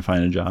you're trying to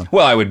find a job.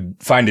 Well, I would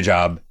find a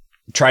job,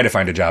 try to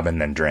find a job,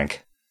 and then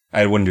drink.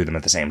 I wouldn't do them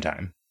at the same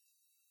time.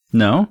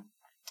 No?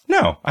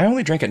 No, I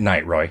only drink at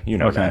night, Roy. You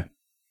know that.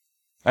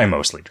 I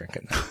mostly drink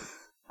at night.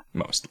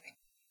 Mostly.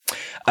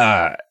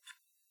 I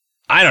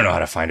don't know how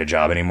to find a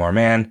job anymore,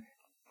 man.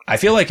 I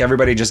feel like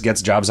everybody just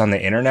gets jobs on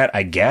the internet,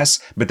 I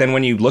guess. But then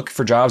when you look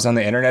for jobs on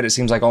the internet, it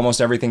seems like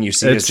almost everything you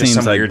see is just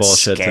some weird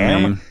bullshit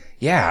scam. To me.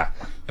 Yeah.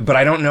 But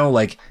I don't know,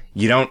 like,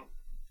 you don't...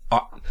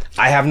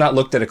 I have not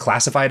looked at a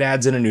classified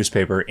ads in a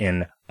newspaper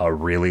in a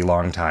really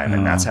long time.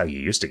 And that's how you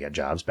used to get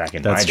jobs back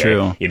in my day. That's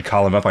true. You'd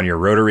call them up on your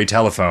rotary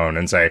telephone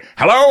and say,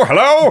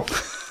 hello?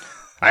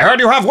 I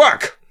heard you have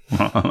work.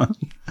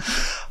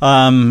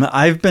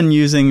 I've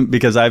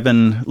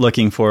been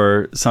looking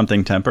for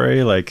something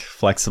temporary, like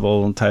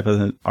flexible type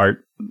of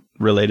art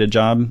related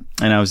job.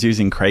 And I was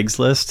using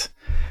Craigslist,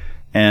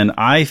 and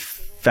I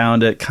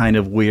found it kind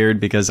of weird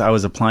because I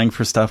was applying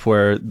for stuff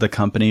where the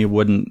company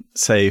wouldn't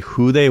say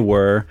who they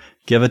were,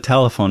 give a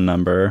telephone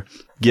number,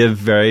 give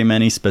very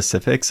many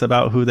specifics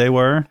about who they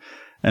were.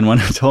 And when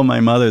I told my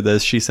mother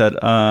this, she said,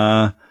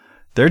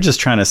 they're just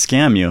trying to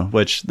scam you,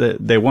 which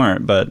they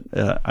weren't. But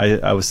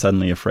I was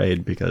suddenly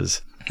afraid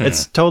because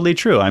it's totally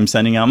true. I'm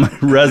sending out my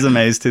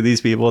resumes to these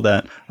people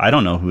that I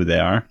don't know who they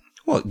are.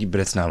 Well, but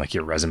it's not like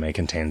your resume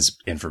contains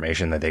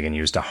information that they can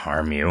use to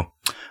harm you.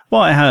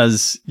 Well, it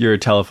has your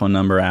telephone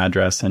number,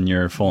 address, and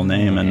your full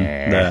name, and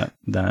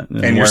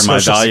and your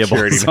social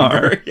security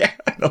number. Yeah,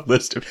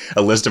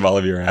 a list of all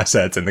of your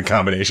assets and the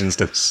combinations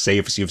to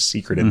safes you've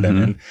secreted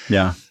them in.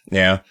 Yeah.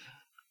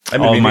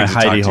 I've been meaning to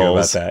talk to you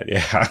about that.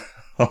 Yeah,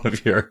 all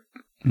of your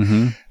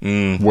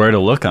where to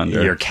look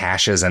under your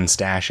caches and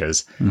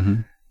stashes.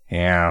 Mm-hmm.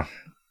 Yeah.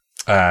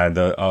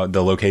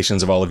 The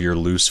locations of all of your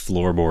loose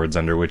floorboards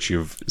under which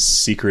you've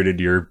secreted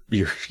your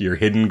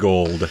hidden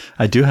gold.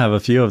 I do have a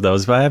few of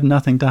those, but I have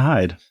nothing to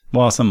hide.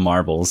 Well, some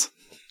marbles.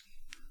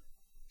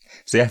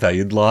 See, I thought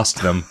you'd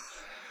lost them.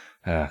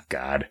 Oh,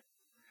 God.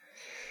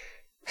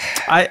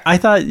 I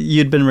thought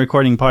you'd been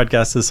recording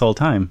podcasts this whole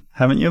time.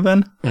 Haven't you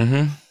been?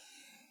 Mm-hmm.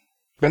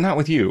 But not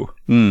with you.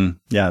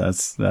 Yeah,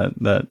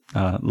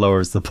 that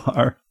lowers the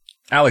bar.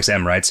 Alex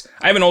M. writes,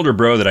 I have an older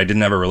bro that I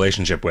didn't have a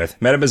relationship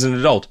with. Met him as an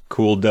adult.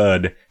 Cool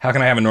dud. How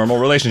can I have a normal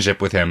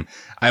relationship with him?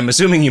 I'm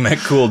assuming you meant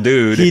cool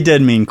dude. He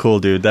did mean cool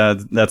dude.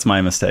 That's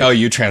my mistake. Oh,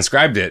 you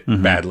transcribed it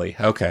badly.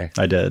 Okay.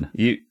 I did.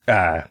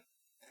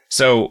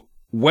 So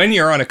when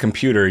you're on a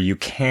computer, you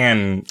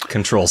can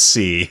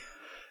Control-C.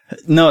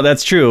 No,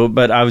 that's true.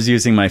 But I was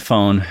using my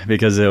phone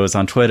because it was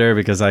on Twitter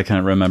because I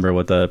couldn't remember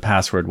what the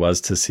password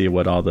was to see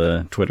what all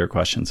the Twitter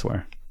questions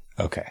were.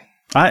 Okay.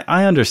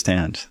 I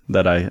understand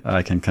that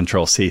I can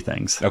Control-C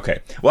things. Okay.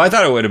 Well, I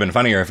thought it would have been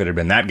funnier if it had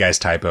been that guy's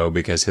typo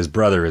because his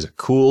brother is a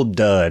cool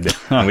dud.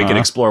 And we could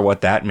explore what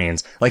that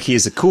means. Like,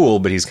 he's a cool,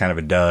 but he's kind of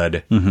a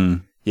dud.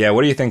 Mm-hmm. Yeah,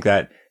 what do you think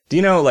that... Do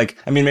you know, like...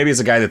 I mean, maybe it's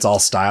a guy that's all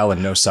style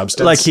and no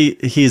substance. Like,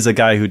 he's a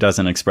guy who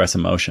doesn't express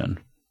emotion.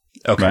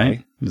 Okay.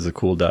 Right? He's a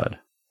cool dud.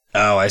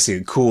 Oh, I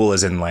see. Cool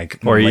as in, like...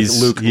 Or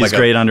he's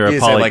great under a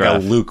polygraph. Like a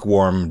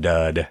lukewarm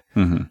dud.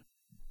 Mm-hmm.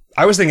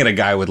 I was thinking a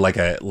guy with like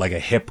a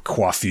hip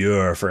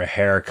coiffure for a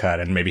haircut,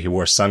 and maybe he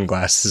wore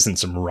sunglasses and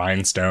some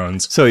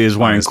rhinestones. So he was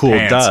wearing cool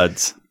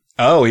duds.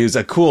 Oh, he's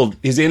in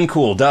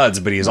cool duds,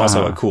 but he's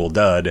also a cool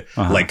dud.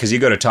 Like, cause you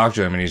go to talk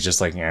to him and he's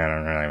just like, yeah, I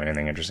don't really have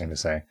anything interesting to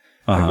say.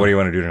 Like, what do you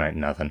want to do tonight?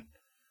 Nothing.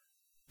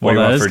 What do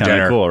you want for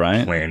dinner? Cool,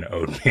 right? Plain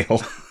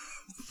oatmeal.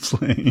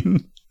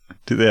 Plain.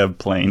 Do they have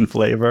plain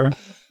flavor?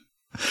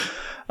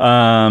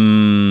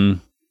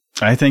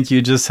 I think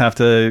you just have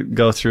to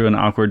go through an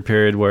awkward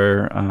period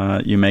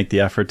where you make the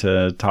effort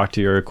to talk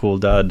to your cool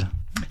dud.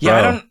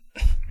 Yeah,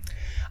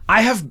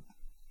 I have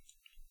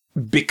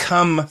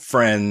become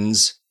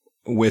friends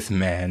with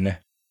men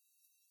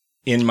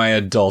in my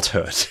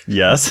adulthood.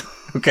 Yes.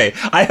 Okay,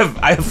 I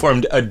have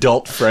formed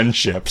adult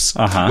friendships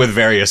with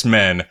various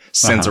men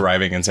since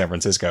arriving in San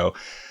Francisco,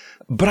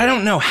 but I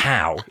don't know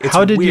how.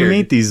 How did you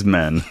meet these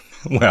men?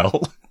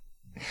 Well,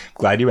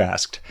 glad you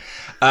asked.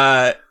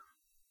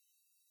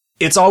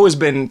 It's always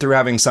been through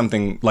having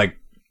something like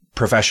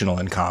professional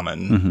in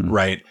common,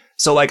 right?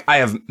 So like I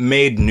have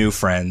made new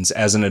friends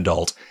as an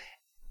adult,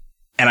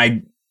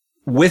 and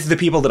with the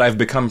people that I've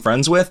become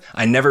friends with,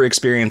 I never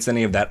experienced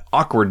any of that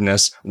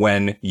awkwardness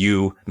when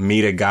you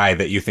meet a guy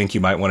that you think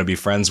you might want to be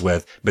friends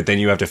with, but then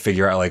you have to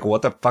figure out like,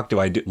 what the fuck do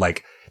I do?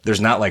 Like,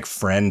 there's not like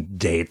friend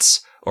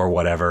dates or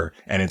whatever,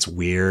 and it's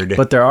weird.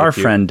 But there are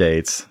friend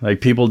dates.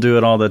 Like, people do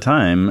it all the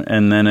time,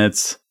 and then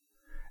it's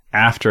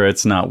after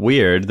it's not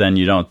weird, then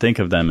you don't think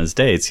of them as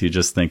dates. You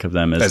just think of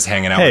them as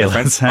hanging out hey, with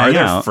friends. Are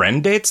there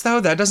friend dates though?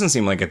 That doesn't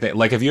seem like a thing.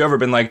 Like, have you ever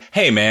been like,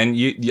 hey man,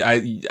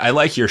 I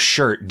like your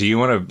shirt. Do you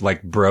want to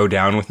like bro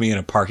down with me in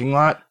a parking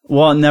lot?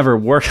 Well, it never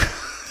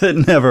works. It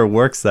never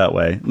works that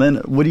way. Then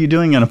what are you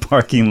doing in a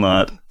parking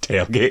lot?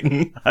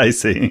 Tailgating. I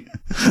see.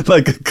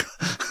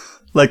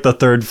 Like the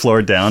third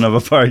floor down of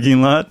a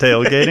parking lot,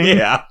 tailgating?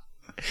 Yeah.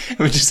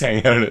 We're just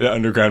hanging out in an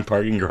underground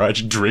parking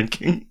garage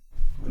drinking.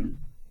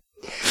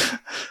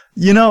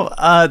 You know,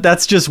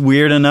 that's just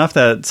weird enough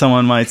that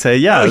someone might say,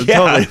 yeah,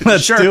 totally,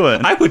 let's do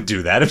it. I would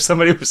do that if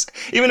somebody was,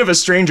 even if a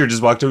stranger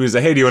just walked over and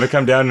said, hey, do you want to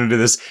come down into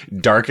this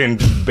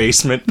darkened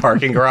basement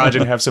parking garage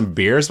and have some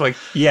beers? Like,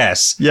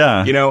 yes.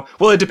 Yeah. You know,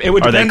 well, it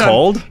would Are depend they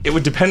cold? on, it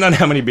would depend on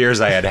how many beers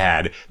I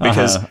had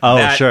because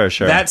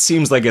sure. That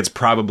seems like it's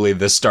probably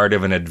the start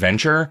of an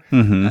adventure,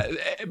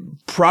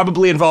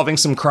 probably involving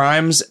some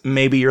crimes.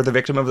 Maybe you're the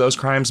victim of those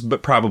crimes,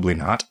 but probably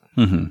not.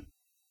 Mm-hmm.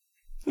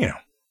 You know.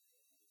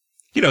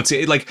 You don't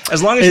see, like,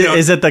 as long as you don't...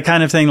 Is it the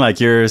kind of thing like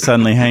you're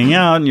suddenly hanging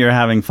out and you're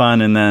having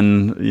fun and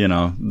then, you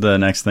know, the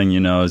next thing you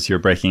know is you're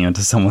breaking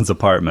into someone's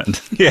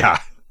apartment? Yeah.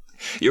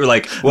 You're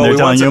like, well, they're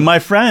telling you, my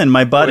friend,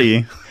 my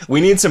buddy.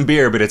 We need some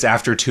beer, but it's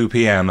after 2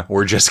 p.m.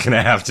 We're just going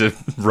to have to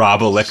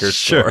rob a liquor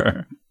store.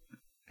 Sure.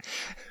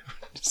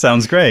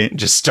 Sounds great.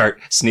 Just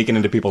start sneaking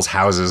into people's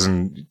houses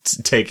and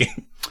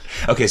taking...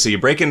 Okay, so you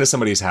break into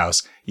somebody's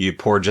house, you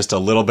pour just a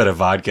little bit of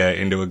vodka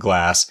into a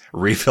glass,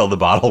 refill the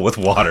bottle with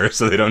water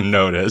so they don't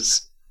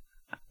notice.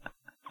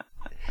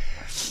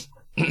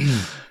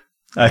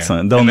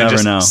 Excellent. They'll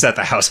never know. Set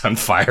the house on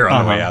fire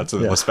on the way out so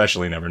they'll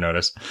especially never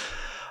notice.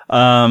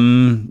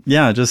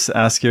 Yeah, just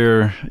ask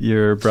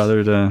your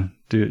brother to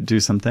do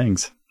some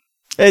things.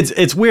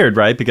 It's weird,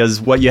 right? Because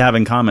what you have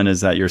in common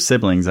is that you're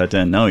siblings that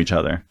didn't know each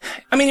other.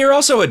 I mean, you're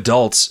also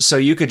adults, so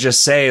you could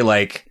just say,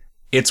 like,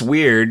 it's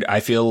weird. I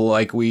feel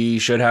like we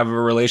should have a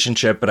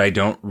relationship, but I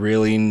don't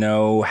really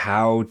know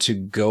how to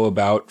go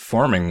about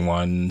forming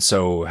one.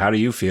 So how do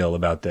you feel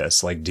about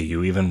this? Like, do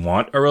you even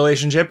want a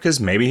relationship? Because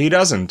maybe he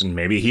doesn't, and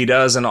maybe he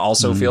does and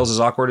also feels as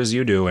awkward as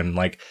you do. And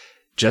like,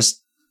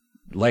 just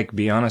like,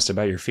 be honest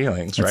about your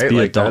feelings, let's right? Be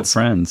like adult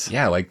friends.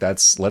 Yeah, like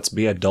let's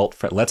be adult.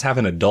 Let's have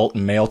an adult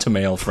male to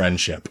male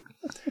friendship.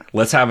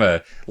 Let's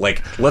have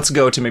let's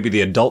go to maybe the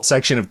adult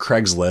section of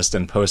Craigslist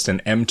and post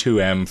an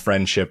M2M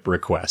friendship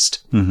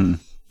request. Mm-hmm.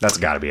 That's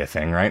got to be a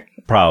thing, right?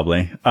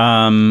 Probably.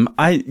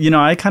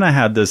 I kind of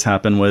had this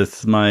happen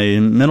with my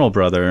middle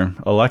brother,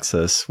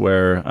 Alexis,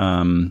 where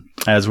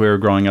as we were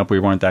growing up, we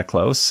weren't that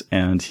close.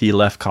 And he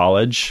left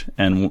college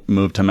and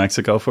moved to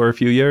Mexico for a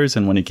few years.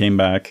 And when he came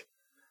back,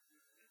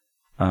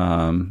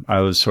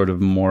 I was sort of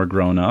more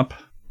grown up.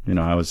 You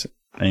know, I was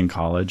in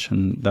college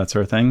and that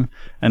sort of thing.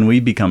 And we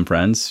become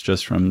friends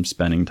just from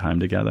spending time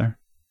together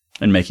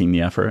and making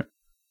the effort.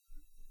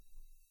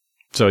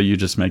 So you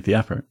just make the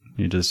effort.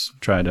 You just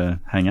try to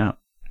hang out.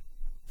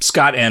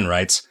 Scott N.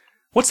 writes,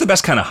 what's the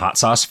best kind of hot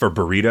sauce for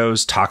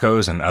burritos,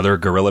 tacos, and other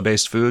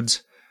gorilla-based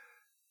foods?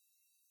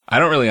 I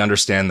don't really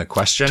understand the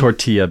question.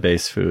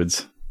 Tortilla-based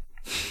foods.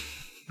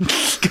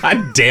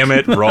 God damn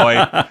it, Roy.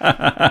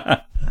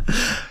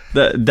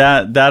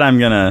 That I'm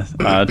going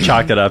to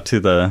chalk it up to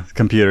the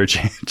computer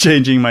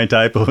changing my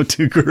typo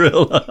to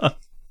gorilla.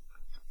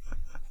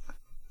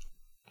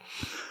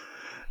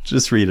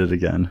 Just read it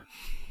again.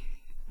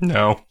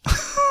 No.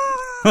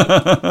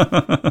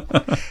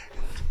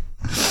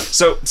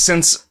 So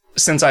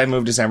since I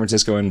moved to San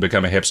Francisco and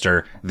become a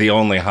hipster, the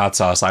only hot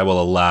sauce I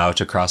will allow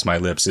to cross my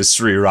lips is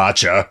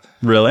sriracha.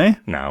 Really?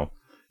 No.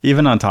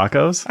 Even on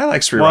tacos? I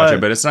like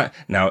sriracha, but it's not.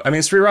 No, I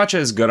mean sriracha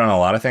is good on a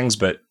lot of things,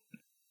 but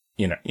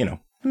you know.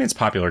 I mean, it's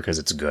popular because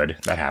it's good.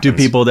 That happens. Do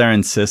people there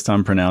insist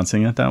on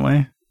pronouncing it that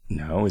way?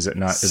 No, is it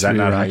not? Is that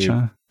not how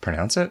you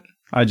pronounce it?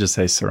 I just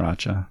say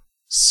sriracha.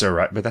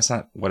 Sriracha, but that's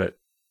not what it.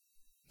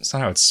 That's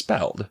not how it's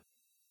spelled.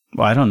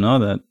 Well, I don't know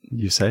that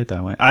you say it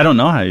that way. I don't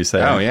know how you say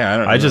it. Oh yeah, I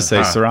don't know. I just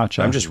say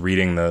sriracha. I'm just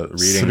reading the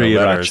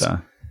letters.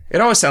 It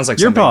always sounds like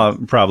you're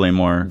probably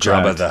more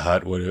Jabba correct. the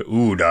Hutt would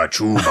Uda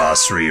Chuba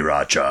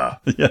Sriracha.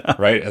 Yeah.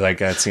 Right? Like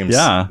that seems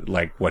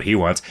like what he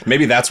wants.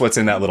 Maybe that's what's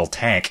in that little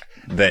tank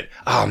that,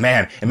 oh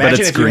man,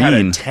 imagine if green. You had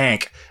a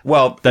tank.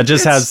 Well, that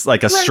just has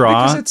like a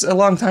straw. Because it's a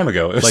long time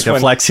ago. It was like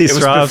a flexi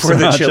straw. It was before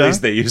the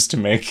chilies they used to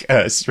make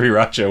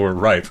sriracha were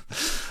ripe.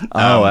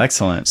 Oh,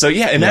 excellent. So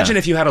yeah, imagine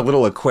if you had a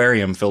little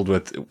aquarium filled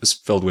with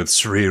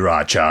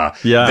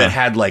sriracha that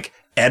had like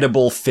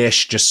edible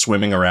fish just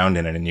swimming around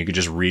in it, and you could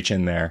just reach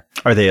in there.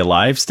 Are they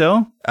alive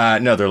still?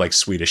 No, they're like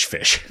Swedish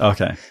fish.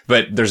 Okay.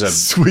 But there's a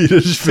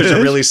Swedish fish. There's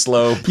a really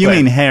slow You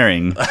mean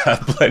herring?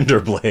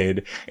 Blender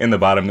blade in the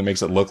bottom that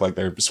makes it look like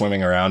they're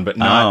swimming around, but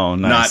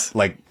not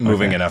like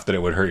moving enough that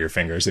it would hurt your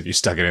fingers if you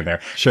stuck it in there.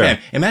 Sure. Man,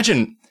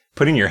 imagine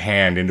putting your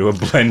hand into a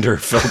blender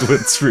filled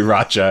with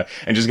sriracha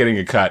and just getting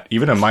a cut,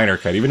 even a minor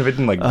cut, even if it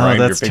didn't like grind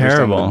your fingers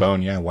down to the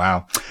bone. Yeah,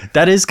 wow.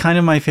 That is kind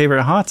of my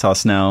favorite hot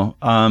sauce now.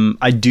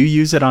 I do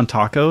use it on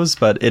tacos,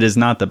 but it is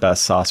not the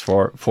best sauce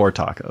for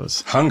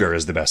tacos. Hunger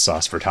is the best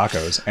sauce for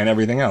tacos and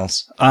everything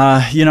else.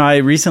 I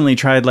recently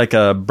tried like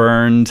a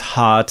burned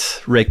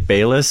hot Rick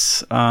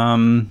Bayless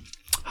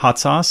hot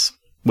sauce,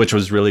 which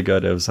was really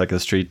good. It was like a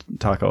street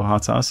taco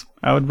hot sauce.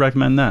 I would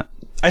recommend that.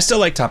 I still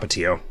like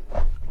Tapatio.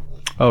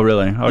 Oh,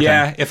 really? Okay.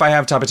 Yeah, if I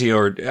have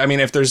Tapatio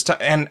if there's...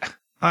 and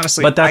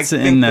honestly... But that's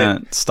in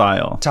that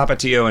style.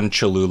 Tapatio and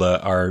Cholula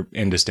are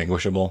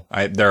indistinguishable.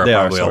 There are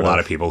probably a lot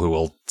of people who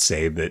will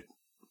say that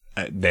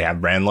they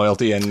have brand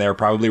loyalty, and they're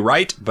probably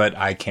right, but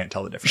I can't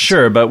tell the difference.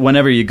 Sure, but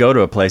whenever you go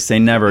to a place, they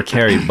never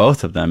carry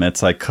both of them.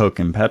 It's like Coke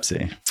and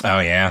Pepsi. Oh,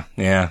 yeah.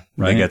 Yeah.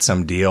 Right? They get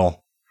some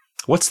deal.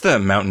 What's the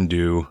Mountain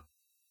Dew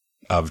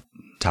of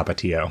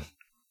Tapatio?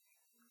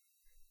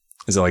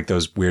 Is it like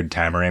those weird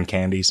tamarind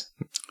candies?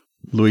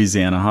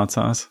 Louisiana hot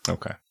sauce.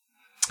 Okay.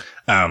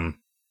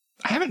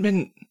 I've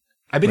been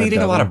eating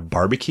a lot of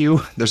barbecue.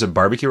 There's a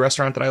barbecue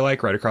restaurant that I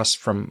like right across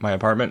from my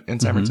apartment in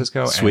San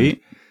Francisco.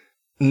 Sweet?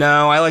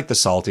 No, I like the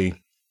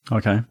salty.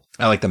 Okay.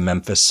 I like the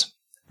Memphis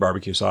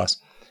barbecue sauce.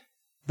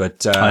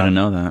 But I didn't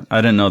know that.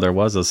 I didn't know there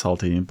was a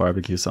salty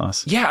barbecue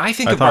sauce. Yeah, I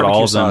think of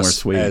barbecue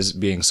sauce as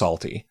being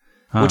salty.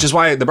 Huh. Which is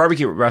why the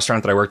barbecue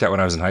restaurant that I worked at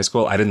when I was in high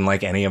school, I didn't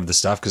like any of the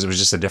stuff because it was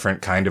just a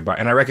different kind of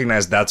and I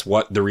recognize that's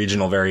what the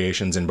regional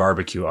variations in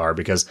barbecue are,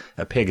 because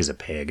a pig is a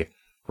pig,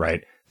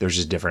 right? There's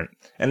just different,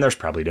 and there's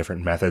probably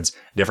different methods,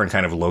 different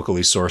kind of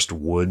locally sourced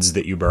woods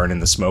that you burn in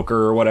the smoker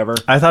or whatever.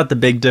 I thought the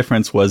big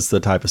difference was the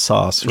type of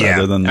sauce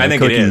rather than the cooking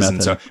method. I think it is.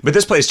 And so, but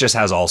this place just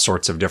has all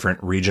sorts of different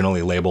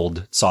regionally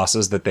labeled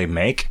sauces that they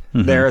make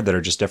there that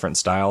are just different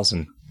styles,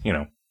 and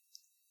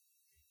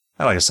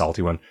I like a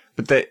salty one,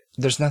 but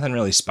there's nothing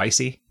really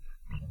spicy.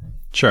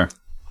 Sure.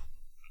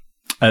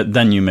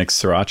 Then you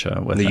mix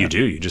sriracha with it. You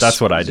do.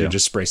 That's what I do. You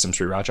just spray some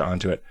sriracha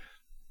onto it.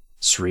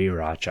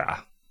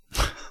 Sriracha.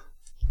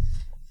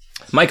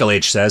 Michael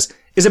H. says,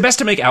 is it best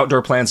to make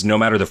outdoor plans no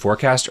matter the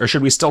forecast, or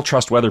should we still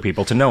trust weather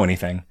people to know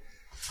anything?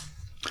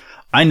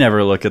 I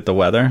never look at the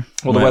weather.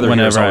 Well, the weather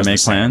whenever I make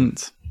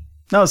plans.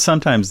 No,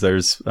 sometimes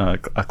there's a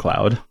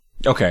cloud.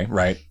 Okay,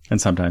 right. And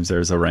sometimes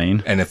there's a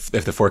rain. And if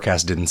the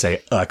forecast didn't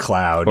say a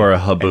cloud, or a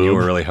haboob, and you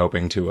were really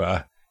hoping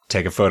to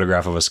take a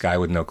photograph of a sky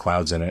with no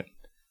clouds in it,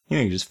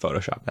 you just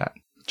Photoshop that.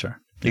 Sure.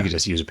 You could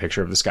just use a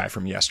picture of the sky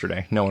from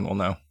yesterday. No one will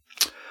know.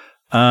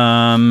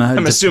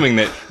 I'm assuming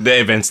that the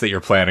events that you're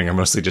planning are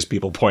mostly just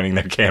people pointing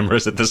their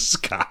cameras at the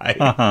sky.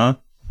 Uh-huh.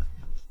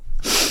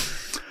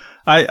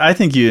 I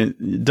think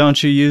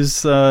don't you use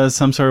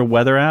some sort of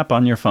weather app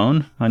on your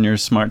phone, on your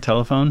smart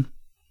telephone?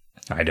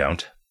 I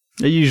don't.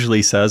 It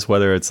usually says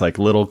whether it's like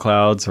little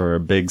clouds or a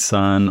big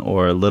sun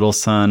or little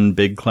sun,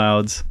 big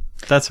clouds.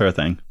 That sort of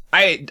thing.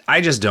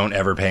 I just don't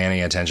ever pay any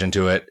attention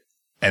to it.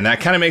 And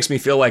that kind of makes me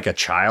feel like a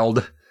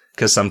child,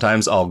 because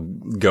sometimes I'll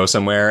go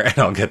somewhere and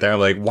I'll get there. I'm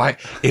like, why?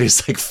 It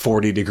is like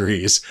 40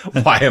 degrees.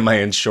 Why am I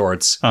in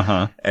shorts?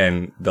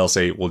 And they'll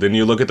say, well, didn't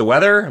you look at the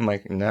weather? I'm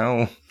like,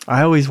 no.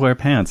 I always wear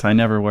pants. I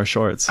never wear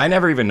shorts. I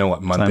never even know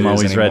what month it is anymore. I'm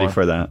always ready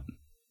for that.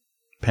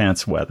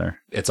 Pants weather.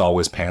 It's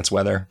always pants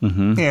weather.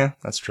 Mm-hmm. Yeah,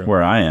 that's true.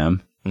 Where I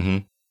am.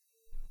 Mm-hmm.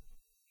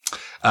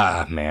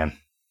 Man.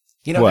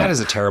 That is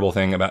a terrible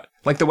thing about,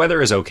 like, the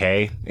weather is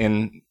okay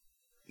in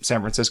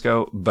San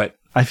Francisco, but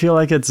I feel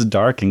like it's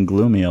dark and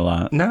gloomy a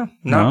lot. No,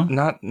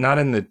 not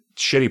in the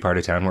shitty part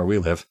of town where we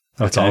live.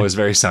 It's always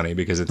very sunny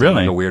because it's in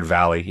like a weird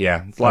valley.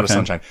 Yeah, a lot of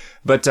sunshine.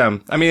 But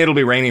it'll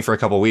be rainy for a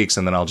couple of weeks,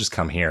 and then I'll just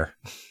come here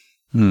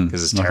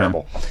because it's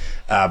terrible.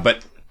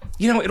 But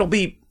it'll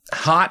be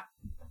hot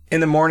in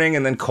the morning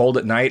and then cold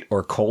at night,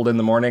 or cold in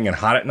the morning and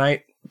hot at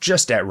night,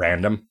 just at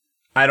random.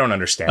 I don't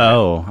understand.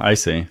 Oh, I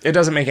see. It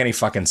doesn't make any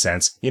fucking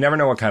sense. You never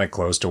know what kind of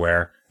clothes to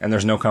wear, and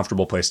there's no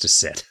comfortable place to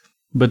sit.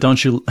 But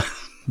don't you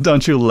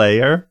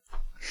layer?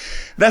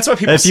 That's what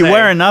people say. If you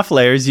wear enough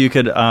layers, you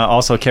could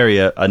also carry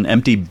an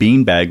empty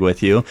beanbag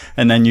with you,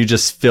 and then you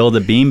just fill the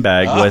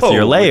beanbag with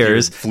your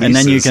layers, and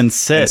then you can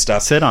sit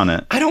on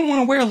it. I don't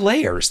want to wear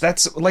layers.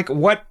 That's like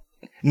what?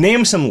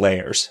 Name some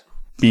layers.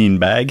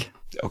 Beanbag.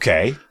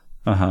 Okay.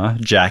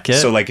 Jacket.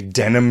 So like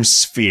denim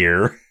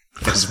sphere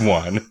is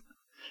one.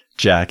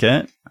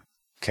 Jacket.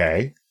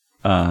 Okay.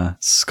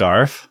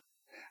 Scarf.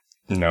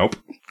 Nope.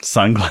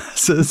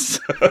 Sunglasses.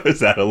 Is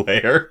that a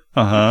layer?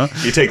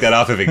 You take that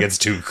off if it gets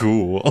too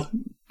cool.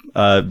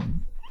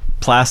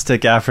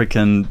 Plastic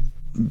African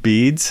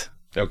beads.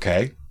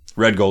 Okay.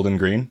 Red, gold, and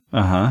green.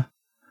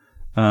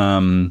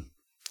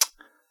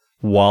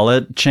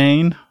 Wallet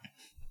chain.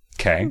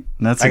 Okay.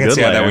 That's a good I can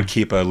see layer. how that would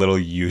keep a little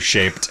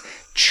U-shaped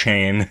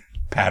chain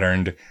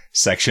patterned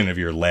section of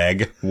your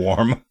leg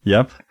warm.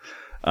 Yep.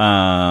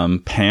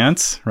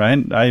 Pants,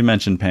 right? I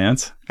mentioned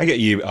pants. I get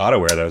you ought to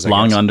wear those.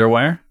 Long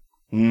underwear,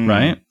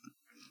 right?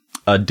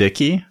 A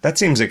dickie. That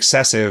seems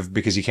excessive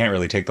because you can't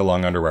really take the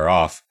long underwear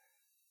off.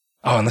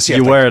 Oh, unless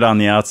you wear it on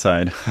the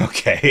outside.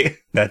 Okay,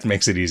 that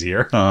makes it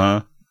easier.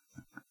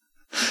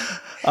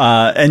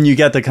 And you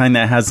get the kind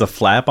that has the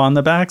flap on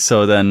the back.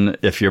 So then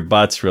if your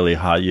butt's really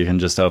hot, you can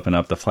just open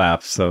up the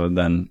flap. So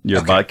then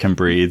your butt can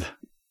breathe.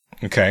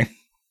 Okay.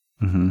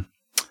 Mm-hmm.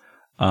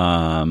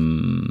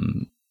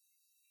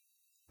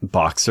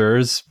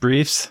 Boxers,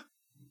 briefs,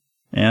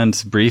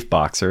 and brief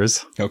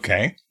boxers.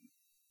 Okay.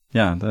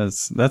 Yeah,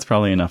 that's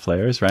probably enough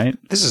layers, right?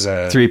 This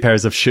is 3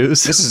 pairs of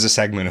shoes. This is a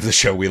segment of the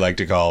show we like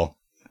to call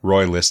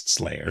Roy lists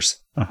layers.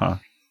 Uh-huh.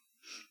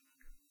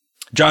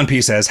 John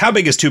P. says, how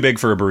big is too big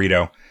for a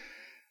burrito?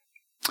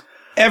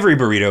 Every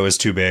burrito is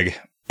too big.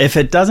 If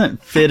it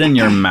doesn't fit in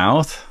your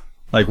mouth,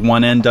 like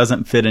one end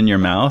doesn't fit in your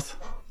mouth,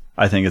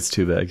 I think it's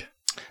too big.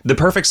 The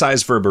perfect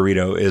size for a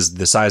burrito is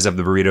the size of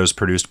the burritos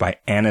produced by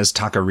Anna's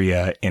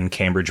Taqueria in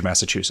Cambridge,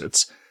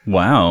 Massachusetts.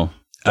 Wow.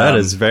 That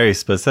is very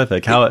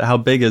specific. How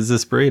big is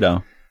this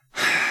burrito?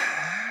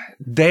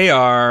 They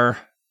are...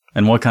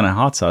 And what kind of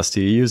hot sauce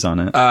do you use on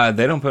it?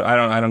 They don't put...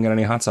 I don't get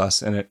any hot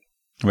sauce in it.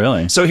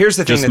 Really? So here's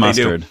the thing Just that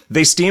mustard. They do.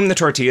 They steam the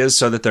tortillas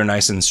so that they're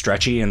nice and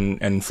stretchy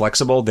and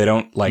flexible. They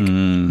don't like...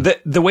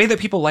 The way that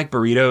people like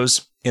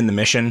burritos in the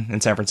Mission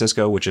in San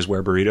Francisco, which is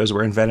where burritos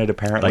were invented,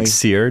 apparently. Like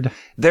seared?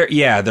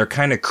 They're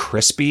kind of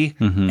crispy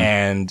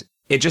and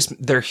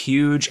they're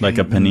huge. Like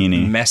and a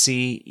panini.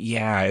 Messy.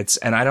 Yeah,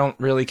 and I don't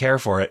really care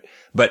for it.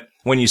 But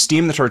when you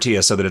steam the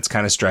tortilla so that it's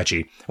kind of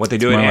stretchy, what they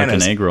do at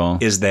Anna's like an egg roll.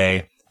 is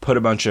they put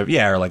a bunch of,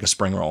 or like a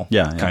spring roll.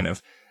 Yeah. Kind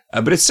of.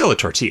 But it's still a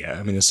tortilla.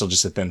 I mean, it's still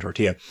just a thin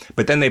tortilla.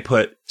 But then they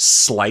put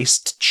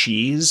sliced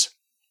cheese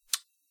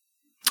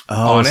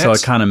on so it.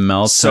 it kind of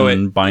melts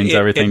and binds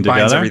everything it together?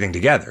 binds everything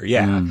together,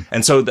 yeah.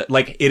 And so,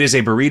 it is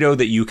a burrito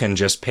that you can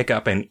just pick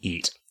up and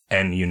eat.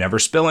 And you never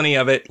spill any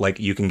of it. Like,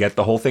 you can get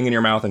the whole thing in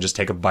your mouth and just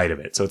take a bite of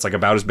it. So it's like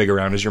about as big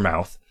around as your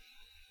mouth.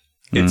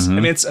 It's, I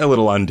mean, it's a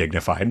little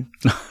undignified.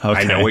 Okay.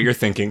 I know what you're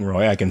thinking,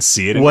 Roy. I can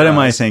see it in What your am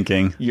I eyes.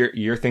 thinking?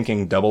 You're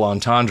thinking double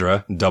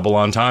entendre,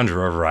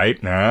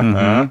 right?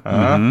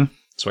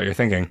 That's what you're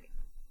thinking.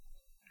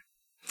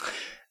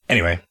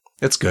 Anyway,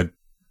 it's good.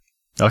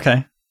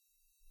 Okay.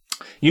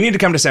 You need to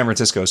come to San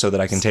Francisco so that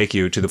I can take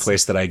you to the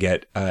place that I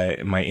get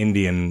my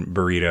Indian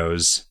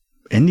burritos.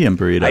 Indian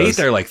burritos? I eat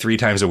there like 3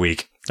 times a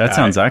week. That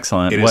sounds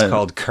excellent. It is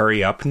called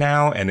Curry Up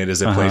now, and it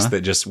is a place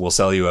that just will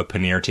sell you a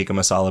paneer tikka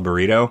masala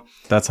burrito.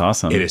 That's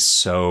awesome. It is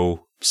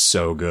so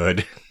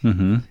good.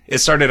 It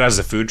started as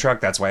a food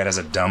truck. That's why it has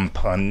a dumb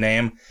pun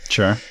name.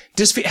 Sure.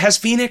 Has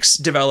Phoenix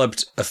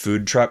developed a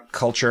food truck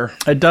culture?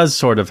 It does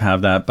sort of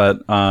have that,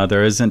 but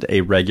there isn't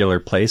a regular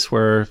place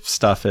where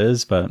stuff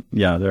is. But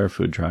yeah, there are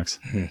food trucks.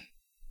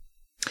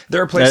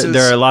 There are places.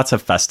 There are lots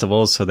of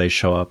festivals, so they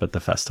show up at the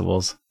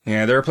festivals.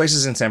 Yeah, there are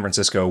places in San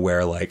Francisco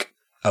where like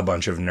a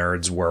bunch of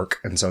nerds work,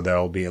 and so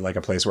there'll be like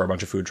a place where a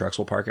bunch of food trucks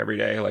will park every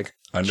day, like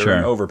under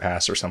an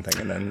overpass or something,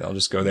 and then they'll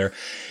just go there.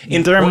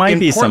 There might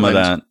be some of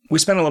that. We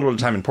spent a little bit of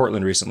time in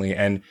Portland recently,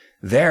 and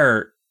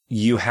there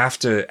you have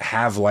to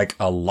have like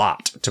a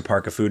lot to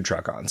park a food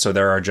truck on. So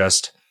there are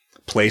just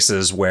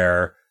places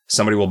where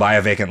somebody will buy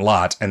a vacant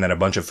lot, and then a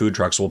bunch of food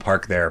trucks will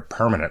park there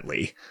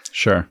permanently.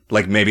 Sure.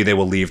 Like maybe they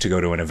will leave to go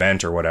to an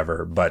event or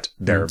whatever, but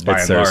they're by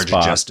and large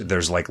just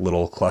there's like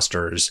little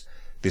clusters.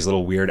 These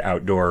little weird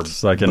outdoor,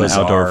 it's like an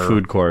outdoor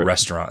food court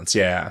restaurants,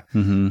 yeah.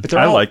 But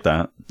I like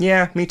that.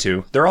 Yeah, me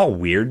too. They're all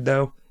weird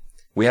though.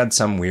 We had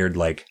some weird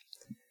like.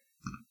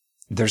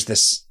 There's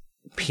this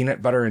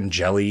peanut butter and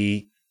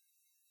jelly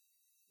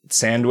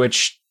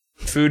sandwich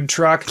food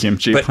truck,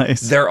 kimchi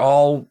place. They're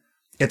all.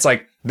 It's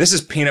like this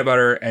is peanut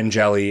butter and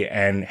jelly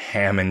and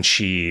ham and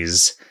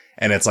cheese,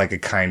 and it's like a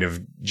kind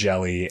of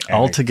jelly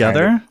all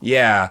together.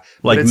 Yeah,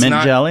 like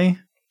mint jelly.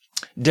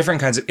 Different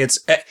kinds of it's.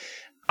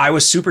 I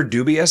was super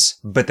dubious,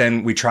 but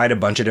then we tried a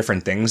bunch of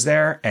different things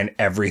there, and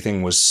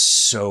everything was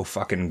so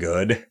fucking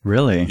good.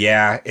 Really?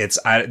 Yeah,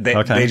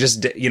 they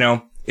just,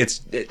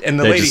 and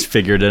the lady just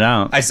figured it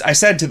out. I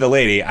said to the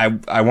lady,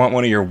 I want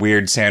one of your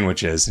weird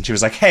sandwiches, and she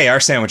was like, hey,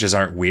 our sandwiches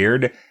aren't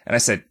weird. And I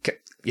said,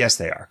 yes,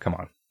 they are. Come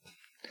on.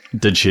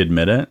 Did she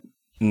admit it?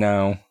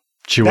 No.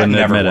 She wouldn't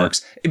admit it. That never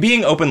works.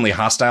 Being openly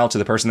hostile to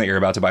the person that you're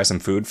about to buy some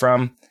food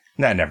from,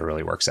 that never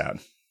really works out.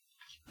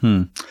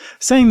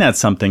 Saying that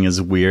something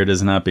is weird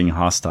is not being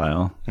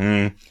hostile.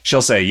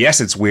 She'll say,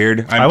 yes, it's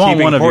weird. I want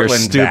one of your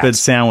stupid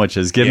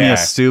sandwiches. Give me a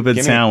stupid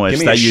sandwich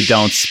that you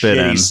don't spit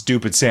in.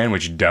 Stupid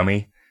sandwich,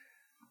 dummy.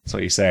 That's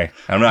what you say.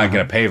 I'm not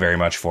going to pay very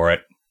much for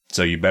it,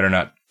 so you better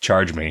not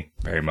charge me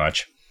very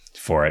much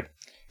for it.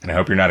 And I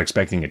hope you're not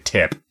expecting a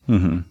tip.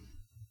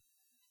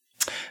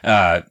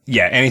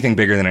 Anything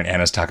bigger than an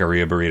Anna's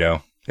Taqueria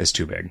burrito is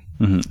too big.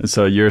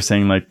 So you're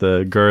saying like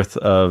the girth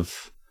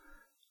of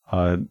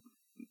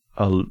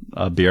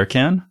a beer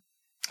can?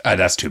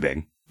 That's too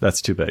big.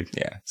 That's too big.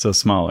 Yeah. So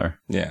smaller.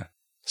 Yeah.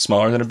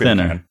 Smaller than a beer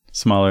can.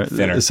 Smaller.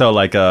 Thinner. So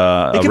like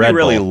a It could Red be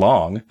really Bull.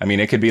 long. I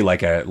mean, it could be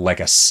like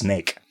a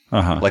snake.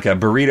 Like a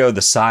burrito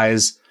the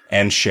size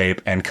and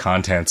shape and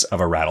contents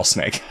of a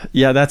rattlesnake.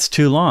 Yeah, that's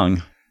too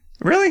long.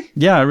 Really?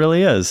 Yeah, it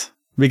really is.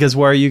 Because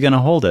where are you going to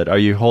hold it? Are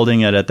you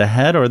holding it at the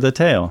head or the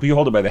tail? You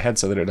hold it by the head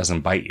so that it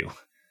doesn't bite you.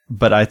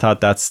 But I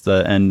thought that's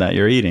the end that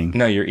you're eating.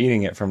 No, you're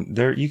eating it from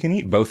there. You can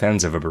eat both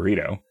ends of a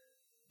burrito.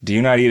 Do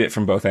you not eat it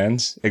from both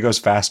ends? It goes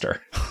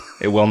faster.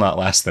 It will not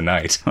last the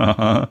night.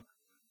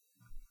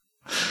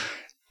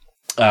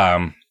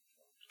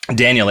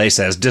 Daniel A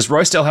says, does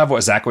Roy still have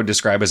what Zach would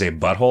describe as a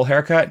butthole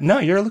haircut? No,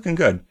 you're looking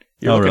good.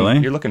 Really?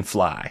 You're looking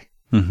fly.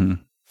 Mm-hmm.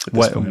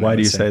 Why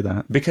do you say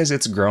that? Because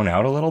it's grown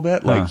out a little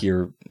bit. Like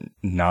you're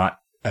not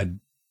a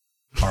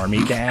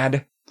army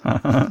dad.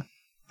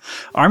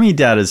 Army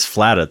dad is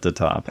flat at the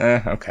top.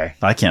 Okay.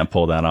 I can't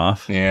pull that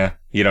off. Yeah.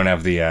 You don't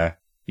have the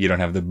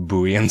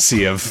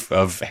buoyancy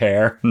of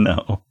hair.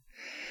 No.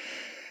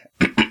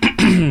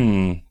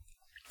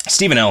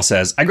 Stephen L.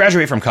 says, I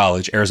graduate from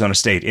college, Arizona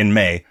State, in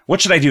May.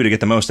 What should I do to get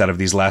the most out of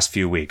these last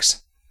few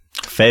weeks?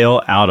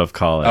 Fail out of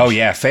college. Oh,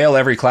 yeah. Fail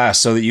every class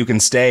so that you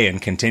can stay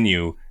and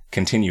continue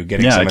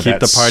getting some of keep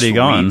that the party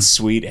going.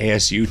 Sweet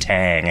ASU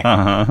tang.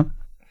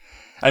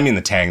 I mean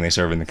the tang they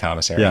serve in the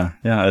commissary. Yeah,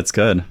 it's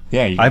good.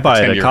 Yeah, I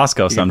buy it at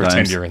Costco sometimes.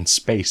 Pretend you're in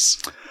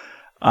space.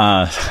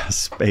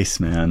 Space,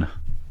 man.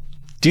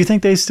 Do you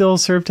think they still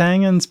serve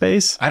tang in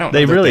space? I don't know.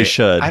 They really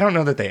should. I don't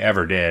know that they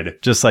ever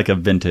did. Just like a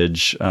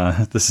vintage,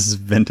 this is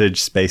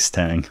vintage space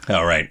tang.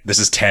 Oh, right. This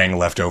is tang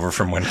left over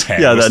from when tang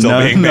was that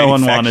still being no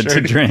one wanted to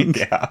drink.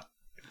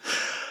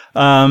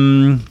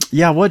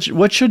 Yeah.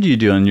 What should you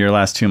do in your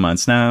last 2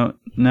 months? Now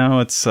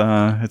it's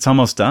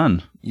almost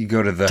done. You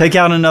go to take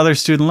out another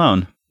student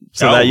loan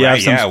so that you have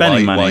some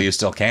spending money. Well, you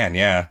still can,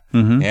 yeah.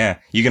 Mm-hmm. Yeah.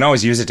 You can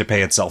always use it to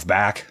pay itself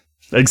back.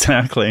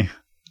 Exactly.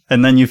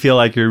 And then you feel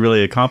like you're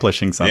really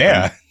accomplishing something.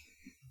 Yeah.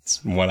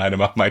 It's one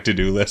item off my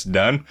to-do list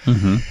done.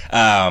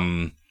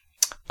 Mm-hmm.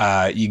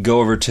 You go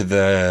over to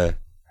the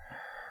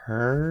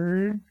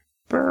Herd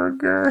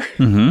Burger.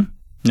 Mm-hmm.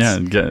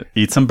 Yeah,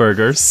 eat some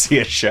burgers. See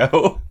a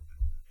show.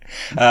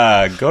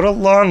 Go to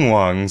Long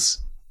Wong's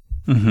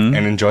and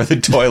enjoy the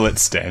toilet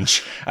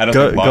stench. I don't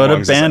think Long go to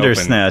Wong's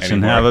Bandersnatch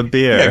and have a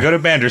beer. Yeah, go to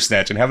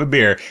Bandersnatch and have a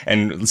beer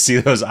and see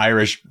those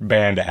Irish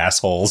band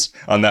assholes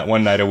on that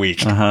one night a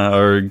week.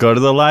 Or go to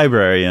the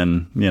library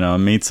and,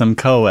 meet some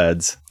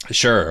co-eds.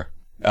 Sure.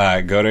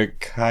 Go to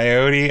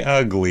Coyote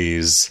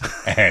Uglies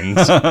and...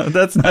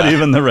 That's not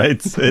even the right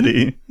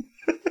city.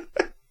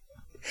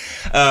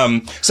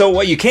 So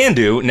what you can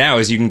do now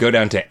is you can go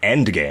down to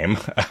Endgame,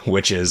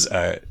 which is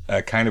a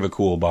kind of a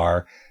cool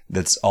bar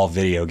that's all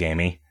video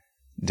gamey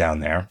down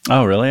there.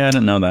 Oh, really? I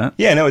didn't know that.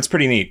 Yeah, no, it's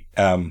pretty neat.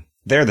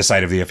 They're the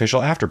site of the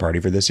official after party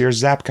for this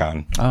year's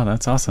ZapCon. Oh,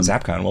 that's awesome.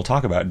 ZapCon we'll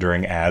talk about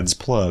during ads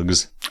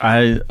plugs.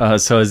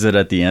 So is it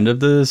at the end of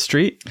the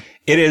street?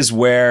 It is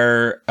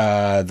where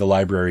the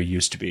library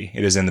used to be.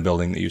 It is in the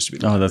building that used to be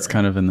the library. That's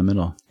kind of in the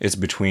middle.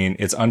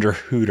 It's under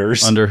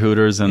Hooters. Under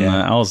Hooters and the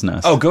Owl's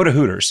Nest. Oh, go to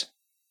Hooters.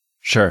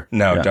 Sure.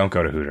 No, don't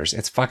go to Hooters.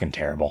 It's fucking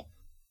terrible.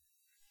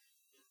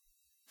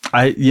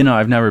 I've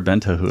never been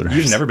to Hooters.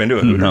 You've never been to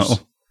a Hooters? No.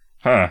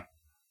 Huh.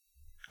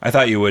 I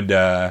thought you would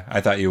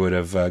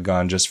have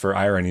gone just for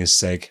irony's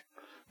sake.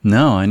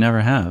 No, I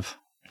never have.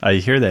 I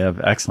hear they have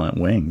excellent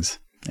wings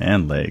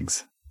and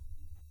legs.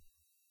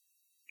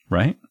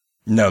 Right?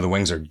 No, the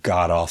wings are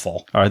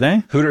god-awful. Are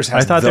they? Hooters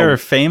has I thought they were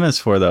famous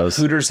for those.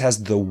 Hooters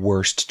has the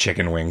worst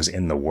chicken wings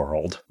in the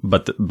world.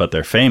 But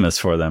they're famous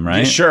for them, right?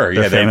 Yeah, sure.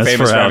 They're famous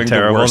for having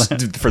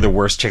the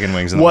worst chicken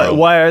wings in the world.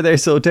 Why are they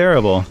so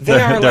terrible?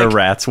 They're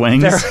rats'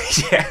 wings.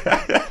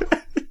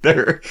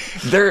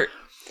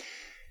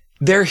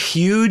 They're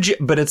huge,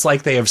 but it's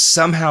like they have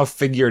somehow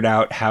figured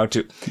out how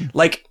to,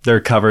 like... They're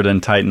covered in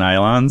tight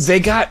nylons?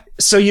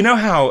 So you know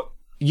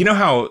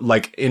how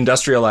like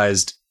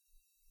industrialized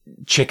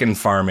chicken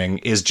farming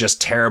is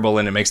just terrible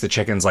and it makes the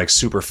chickens like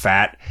super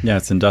fat? Yeah,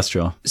 it's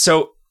industrial.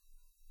 So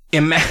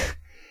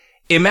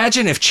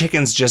imagine if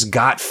chickens just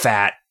got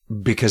fat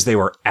because they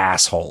were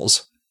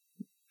assholes.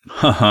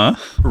 Uh-huh.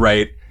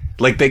 Right?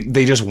 Like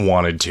they just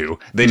wanted to.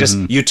 They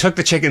just, you took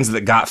the chickens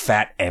that got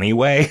fat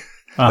anyway...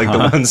 Like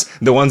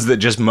the ones that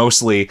just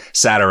mostly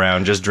sat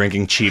around just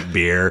drinking cheap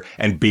beer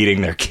and beating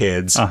their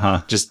kids.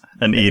 Just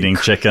and eating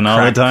chicken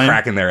all the time.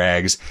 Cracking their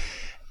eggs.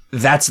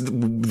 That's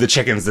the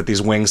chickens that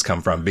these wings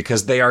come from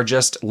because they are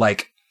just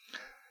like,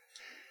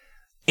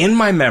 in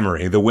my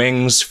memory, the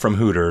wings from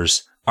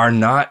Hooters are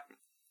not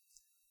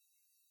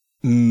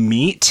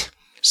meat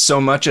so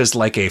much as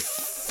like a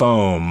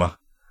foam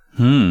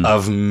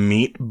of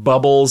meat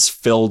bubbles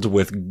filled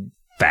with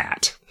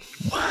fat.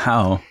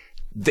 Wow.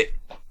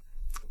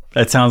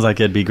 It sounds like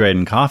it'd be great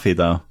in coffee,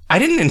 though. I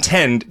didn't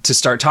intend to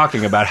start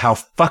talking about how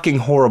fucking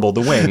horrible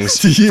the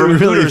wings you from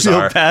really Hooters feel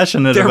are.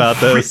 Passionate about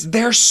this.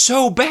 They're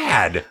so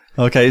bad.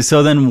 Okay,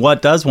 so then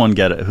what does one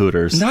get at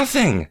Hooters?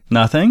 Nothing.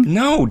 Nothing?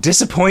 No,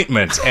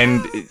 disappointment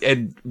and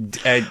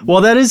well,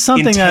 that is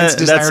something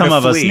that some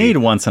of us need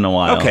once in a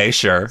while. Okay,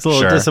 sure. It's a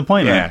little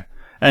disappointment. Yeah.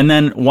 And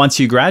then once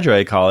you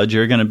graduate college,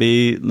 you're going to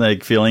be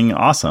like feeling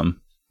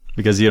awesome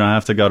because you don't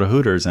have to go to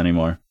Hooters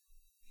anymore.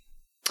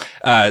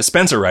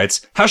 Spencer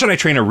writes, how should I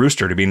train a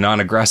rooster to be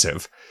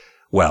non-aggressive?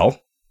 Well,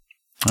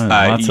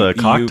 lots of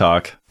cock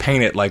talk.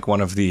 Paint it like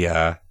one of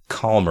the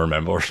calmer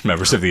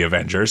members of the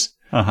Avengers.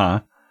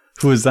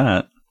 Who is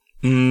that?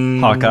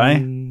 Hawkeye?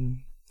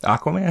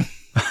 Aquaman?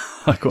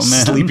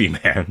 Aquaman? Sleepy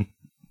Man.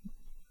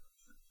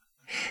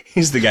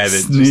 He's the guy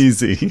that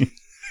Sneezy.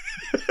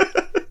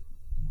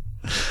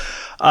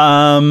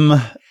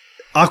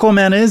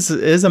 Aquaman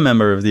is a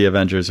member of the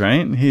Avengers,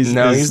 right? He's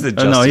the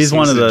Justice. He's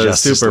one of the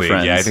Super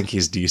Friends. Yeah, I think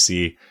he's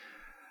DC.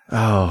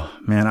 Oh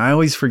man, I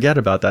always forget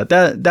about that.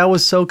 That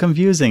was so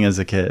confusing as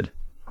a kid.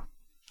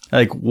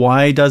 Like,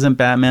 why doesn't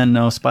Batman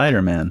know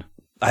Spider-Man?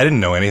 I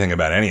didn't know anything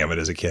about any of it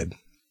as a kid.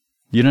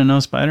 You didn't know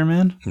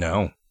Spider-Man?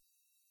 No.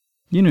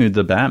 You knew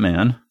the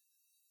Batman.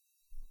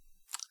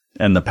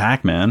 And the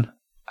Pac-Man.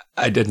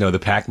 I did know the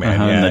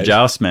Pac-Man, and the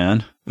Joust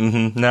Man.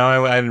 Mm-hmm.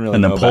 No, I didn't really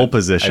know. And the pole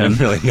position. I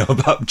didn't really know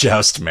about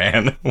Joust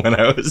Man when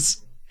I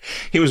was...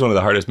 He was one of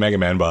the hardest Mega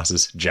Man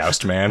bosses.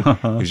 Joust Man.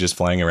 He's just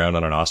flying around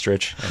on an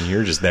ostrich, and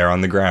you're just there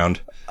on the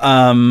ground.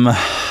 How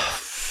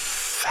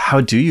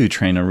do you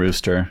train a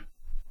rooster?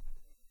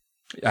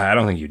 I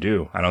don't think you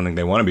do. I don't think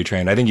they want to be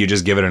trained. I think you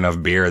just give it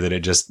enough beer that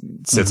it just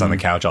sits on the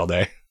couch all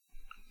day.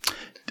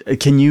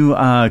 Can you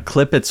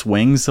clip its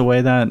wings the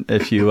way that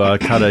if you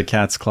cut a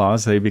cat's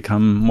claws, they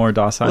become more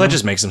docile? Well, that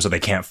just makes them so they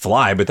can't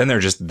fly, but then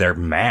they're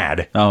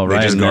mad. Oh, right.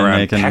 They just go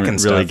around pecking really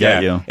stuff.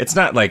 Get you. It's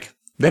not like,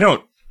 they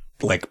don't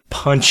like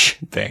punch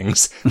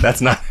things.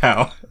 That's not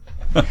how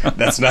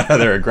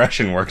their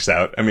aggression works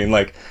out. I mean,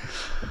 like,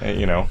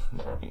 you know.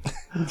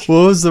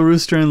 What was the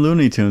rooster in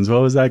Looney Tunes?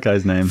 What was that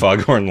guy's name?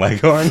 Foghorn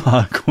Leghorn.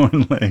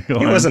 Foghorn Leghorn.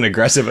 He wasn't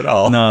aggressive at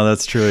all. No,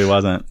 that's true. He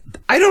wasn't.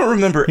 I don't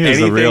remember anything.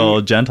 He was a real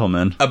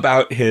gentleman.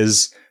 About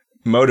his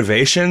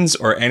motivations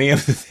or any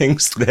of the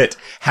things that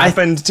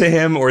happened to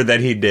him or that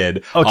he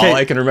did. Okay. All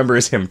I can remember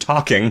is him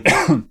talking.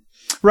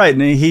 Right.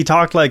 And he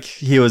talked like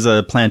he was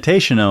a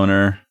plantation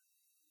owner.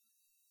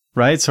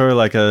 Right? Sort of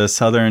like a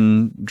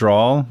southern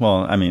drawl.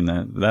 Well, I mean,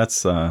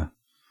 that's not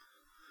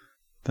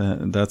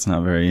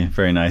very,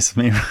 very nice of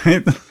me,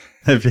 right?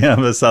 If you have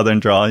a southern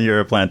drawl,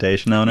 you're a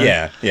plantation owner.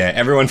 Yeah.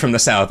 Everyone from the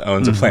South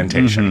owns a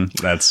plantation.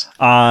 Mm-hmm. That's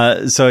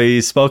so he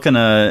spoke in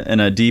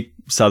a deep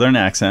southern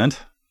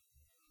accent,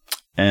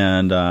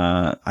 and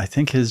I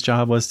think his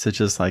job was to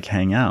just like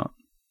hang out.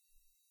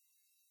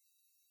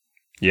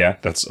 Yeah,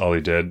 that's all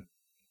he did.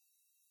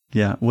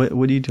 Yeah. What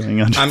are you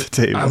doing under the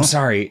table? I'm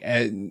sorry.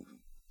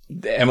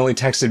 Emily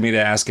texted me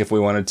to ask if we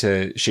wanted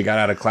to, she got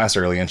out of class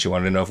early and she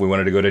wanted to know if we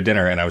wanted to go to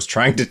dinner. And I was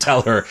trying to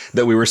tell her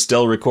that we were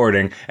still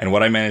recording. And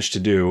what I managed to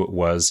do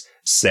was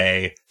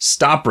say,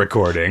 stop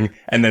recording,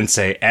 and then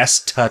say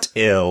tut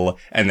ill,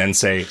 and then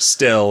say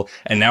still.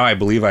 And now I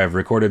believe I have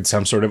recorded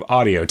some sort of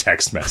audio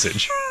text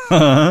message.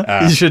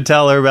 You should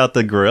tell her about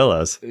the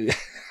gorillas.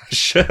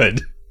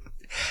 Should.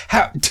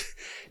 How,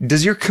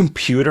 does your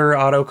computer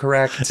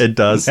autocorrect? It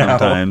does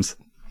sometimes.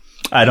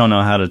 I don't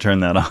know how to turn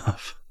that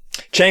off.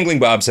 Changling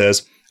Bob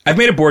says, I've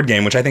made a board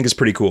game, which I think is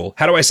pretty cool.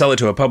 How do I sell it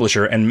to a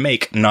publisher and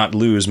make, not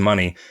lose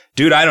money?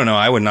 Dude, I don't know.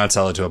 I would not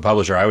sell it to a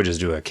publisher. I would just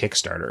do a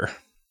Kickstarter.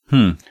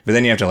 But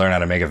then you have to learn how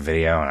to make a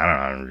video, and I don't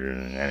know how to do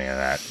any of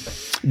that.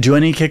 Do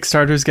any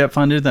Kickstarters get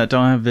funded that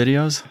don't have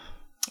videos?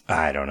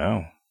 I don't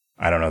know.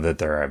 I don't know that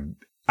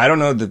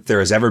there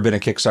has ever been a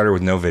Kickstarter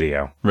with no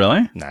video.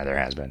 Really? No, there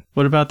has been.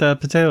 What about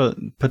that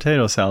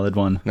potato salad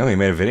one? No, he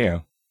made a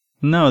video.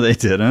 No, they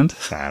didn't.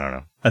 I don't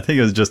know. I think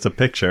it was just a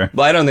picture.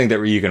 Well, I don't think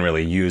that you can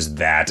really use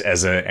that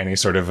as any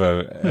sort of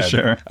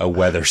a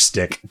weather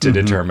stick to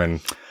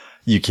determine.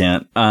 You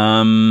can't.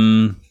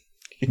 A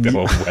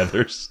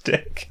weather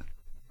stick.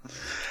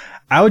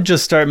 I would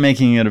just start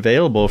making it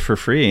available for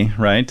free,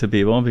 right, to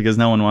people, because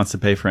no one wants to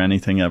pay for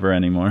anything ever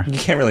anymore. You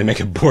can't really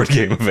make a board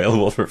game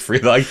available for free.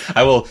 Like,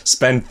 I will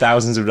spend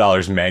thousands of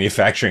dollars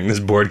manufacturing this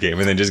board game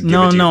and then just give it to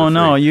you for free.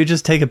 No. You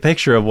just take a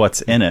picture of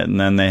what's in it,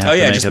 and then they have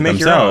to make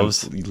it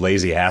themselves. Your own,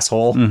 lazy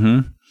asshole.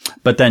 Mm-hmm.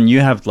 But then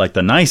you have like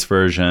the nice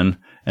version,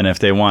 and if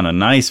they want a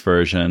nice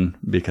version,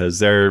 because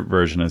their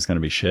version is going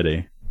to be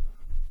shitty,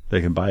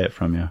 they can buy it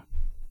from you,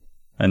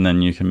 and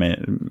then you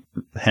can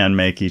hand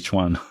make each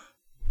one.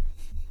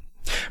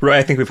 Roy,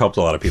 I think we've helped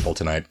a lot of people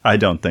tonight. I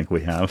don't think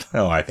we have.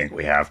 Oh, I think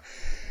we have.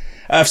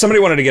 If somebody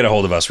wanted to get a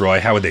hold of us,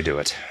 Roy, how would they do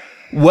it?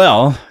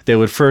 Well, they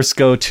would first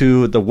go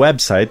to the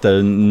website,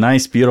 the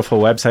nice, beautiful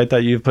website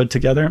that you've put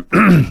together.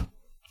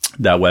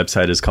 That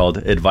website is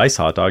called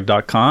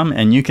advicehotdog.com,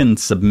 and you can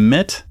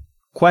submit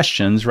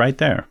questions right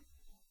there.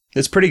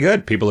 It's pretty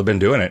good. People have been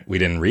doing it. We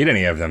didn't read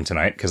any of them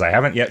tonight because I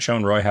haven't yet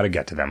shown Roy how to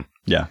get to them.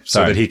 Yeah,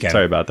 so that he can.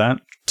 Sorry about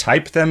that.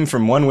 Type them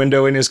from one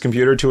window in his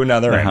computer to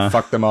another and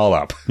fuck them all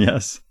up.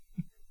 Yes.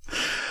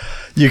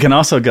 You can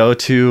also go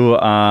to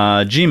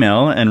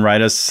Gmail and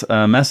write us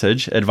a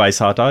message,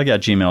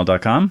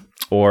 advicehotdog@gmail.com,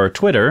 or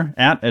Twitter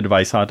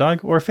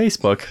 @advicehotdog, or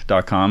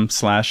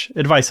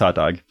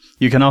Facebook.com/advicehotdog.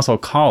 You can also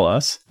call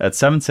us at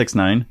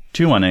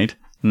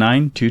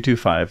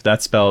 769-218-9225.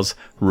 That spells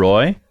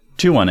Roy,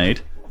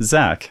 218,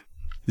 Zach,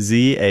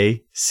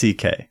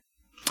 Z-A-C-K.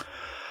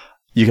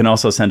 You can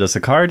also send us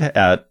a card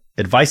at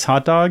Advice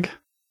Hot Dog,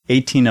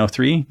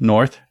 1803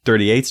 North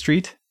 38th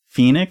Street,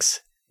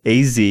 Phoenix,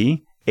 AZ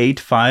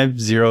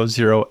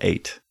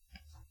 85008.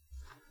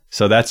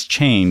 So that's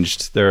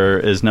changed. There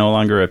is no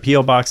longer a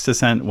P.O. box to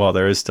send. Well,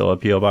 there is still a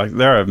P.O. box.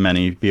 There are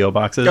many P.O.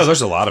 boxes. Oh,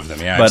 there's a lot of them,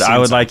 yeah. But I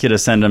would like you to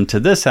send them to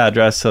this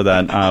address so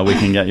that we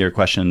can get your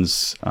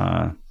questions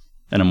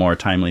in a more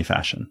timely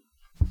fashion.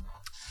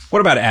 What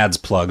about ads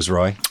plugs,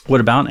 Roy?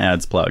 What about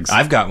ads plugs?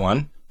 I've got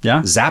one.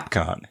 Yeah?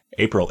 ZapCon,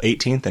 April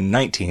 18th and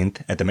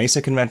 19th at the Mesa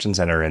Convention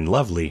Center in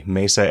lovely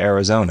Mesa,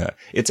 Arizona.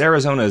 It's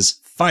Arizona's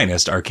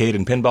finest arcade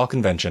and pinball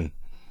convention.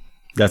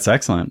 That's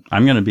excellent.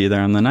 I'm going to be there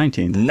on the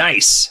 19th.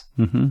 Nice.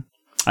 Mm-hmm.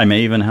 I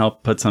may even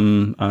help put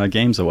some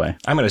games away.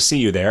 I'm going to see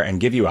you there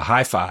and give you a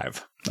high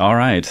five. All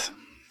right.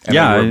 And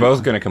then we're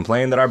both going to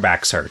complain that our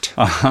backs hurt.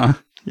 Uh-huh.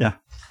 Yeah.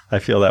 I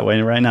feel that way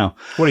right now.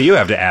 What do you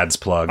have to ads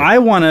plug? I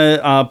want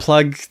to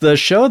plug the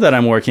show that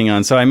I'm working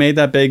on. So I made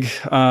that big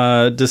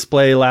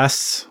display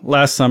last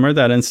summer,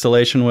 that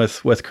installation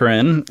with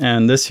Corinne.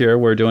 And this year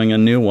we're doing a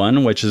new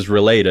one, which is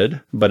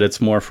related, but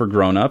it's more for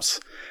grown-ups.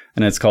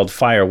 And it's called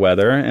Fire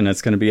Weather. And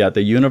it's going to be at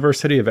the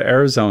University of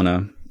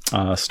Arizona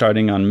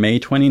starting on May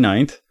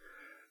 29th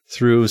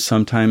through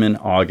sometime in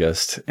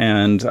August.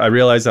 And I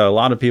realize that a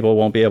lot of people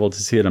won't be able to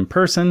see it in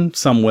person.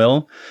 Some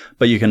will,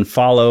 but you can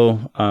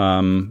follow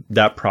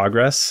that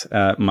progress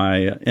at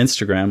my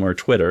Instagram or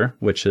Twitter,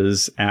 which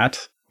is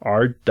at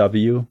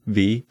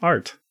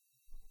RWVArt.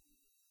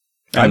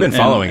 I've been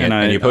following it,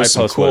 and you post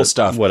some cool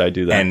stuff. What I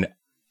do there. And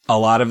a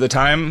lot of the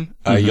time,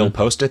 you'll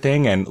post a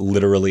thing, and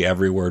literally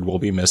every word will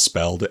be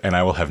misspelled, and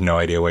I will have no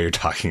idea what you're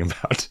talking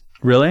about.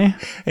 Really?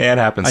 Yeah, it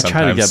happens sometimes. I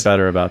try to get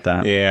better about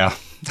that. Yeah.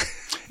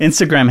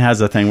 Instagram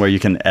has a thing where you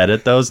can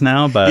edit those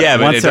now, but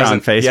once they're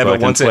on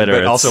Facebook and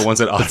Twitter,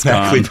 once it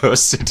automatically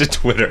posts it to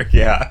Twitter,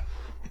 yeah.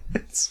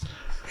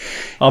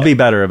 I'll be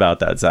better about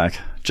that, Zach,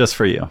 just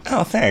for you.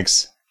 Oh,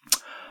 thanks.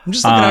 I'm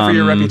just looking out for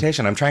your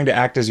reputation. I'm trying to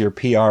act as your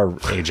PR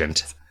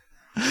agent.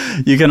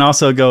 You can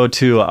also go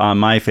to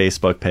my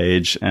Facebook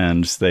page,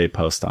 and they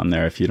post on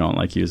there if you don't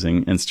like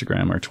using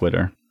Instagram or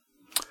Twitter.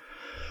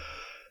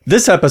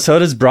 This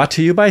episode is brought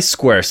to you by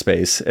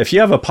Squarespace. If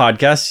you have a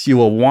podcast, you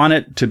will want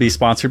it to be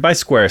sponsored by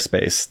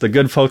Squarespace. The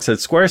good folks at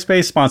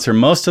Squarespace sponsor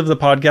most of the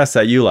podcasts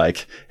that you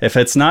like. If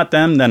it's not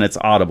them, then it's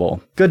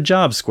Audible. Good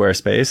job,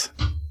 Squarespace.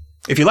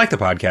 If you like the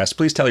podcast,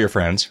 please tell your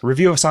friends,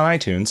 review us on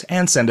iTunes,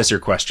 and send us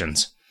your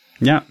questions.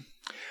 Yeah.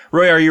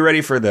 Roy, are you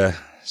ready for the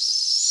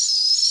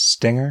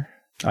stinger?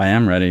 I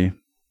am ready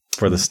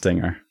for the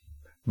stinger.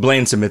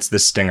 Blaine submits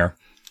this stinger.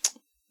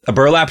 A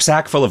burlap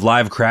sack full of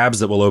live crabs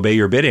that will obey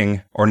your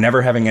bidding, or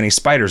never having any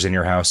spiders in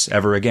your house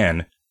ever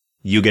again.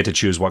 You get to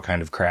choose what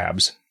kind of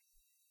crabs.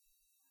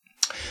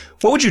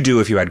 What would you do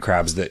if you had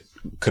crabs that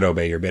could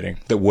obey your bidding?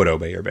 That would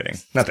obey your bidding?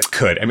 Not that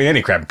could. I mean,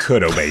 any crab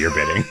could obey your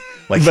bidding.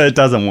 But it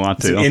doesn't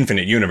want to. It's an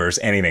infinite universe.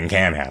 Anything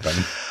can happen.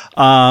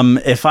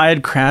 If I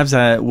had crabs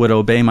that would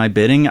obey my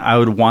bidding, I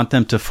would want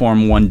them to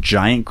form one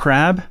giant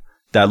crab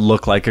that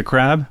looked like a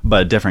crab,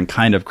 but a different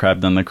kind of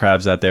crab than the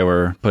crabs that they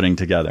were putting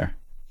together.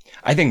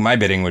 I think my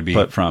bidding would be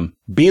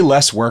be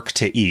less work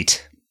to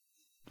eat.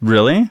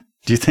 Really?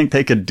 Do you think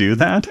they could do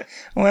that?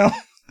 Well,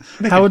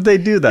 how would they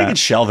do that? They could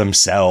shell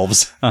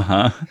themselves.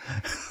 Uh-huh.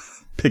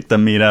 Pick the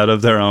meat out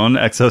of their own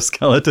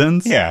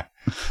exoskeletons? Yeah.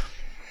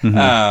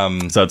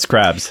 Mm-hmm. So it's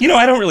crabs.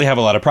 I don't really have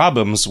a lot of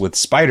problems with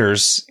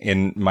spiders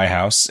in my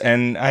house.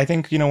 And I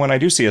think, when I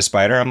do see a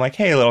spider, I'm like,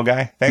 hey, little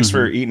guy, thanks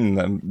for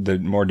eating the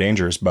more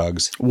dangerous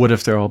bugs. What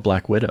if they're all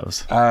black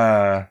widows?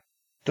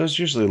 Those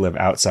usually live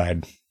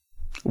outside.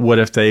 What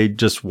if they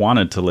just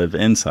wanted to live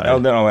inside? Oh,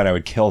 no, and I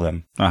would kill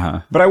them.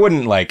 Uh-huh. But I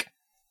wouldn't,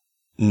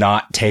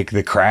 not take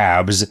the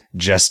crabs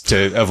just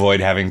to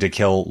avoid having to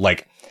kill,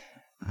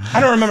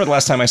 I don't remember the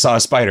last time I saw a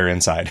spider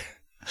inside.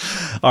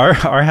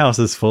 Our house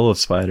is full of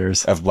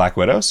spiders. Of black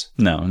widows?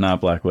 No,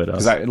 not black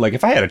widows. Because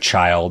if I had a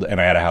child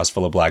and I had a house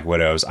full of black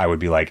widows, I would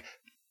be like,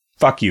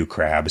 fuck you,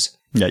 crabs.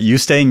 Yeah, you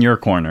stay in your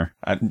corner.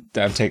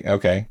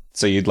 Okay.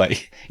 So you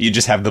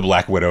just have the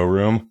black widow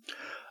room?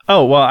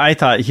 Oh, well, I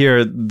thought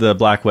here the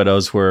Black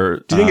Widows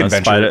were do you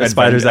think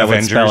spiders that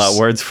would spell out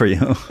words for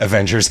you.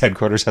 Avengers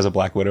headquarters has a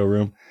Black Widow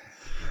room?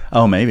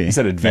 Oh, maybe. He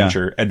said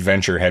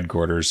adventure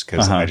headquarters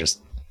because I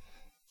just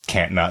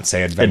can't not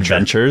say adventure.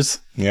 Adventures?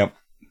 Yep.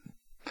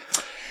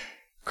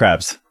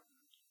 Crabs.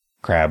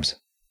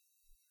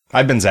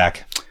 I've been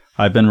Zach.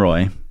 I've been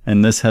Roy.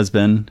 And this has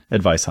been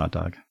Advice Hot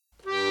Dog.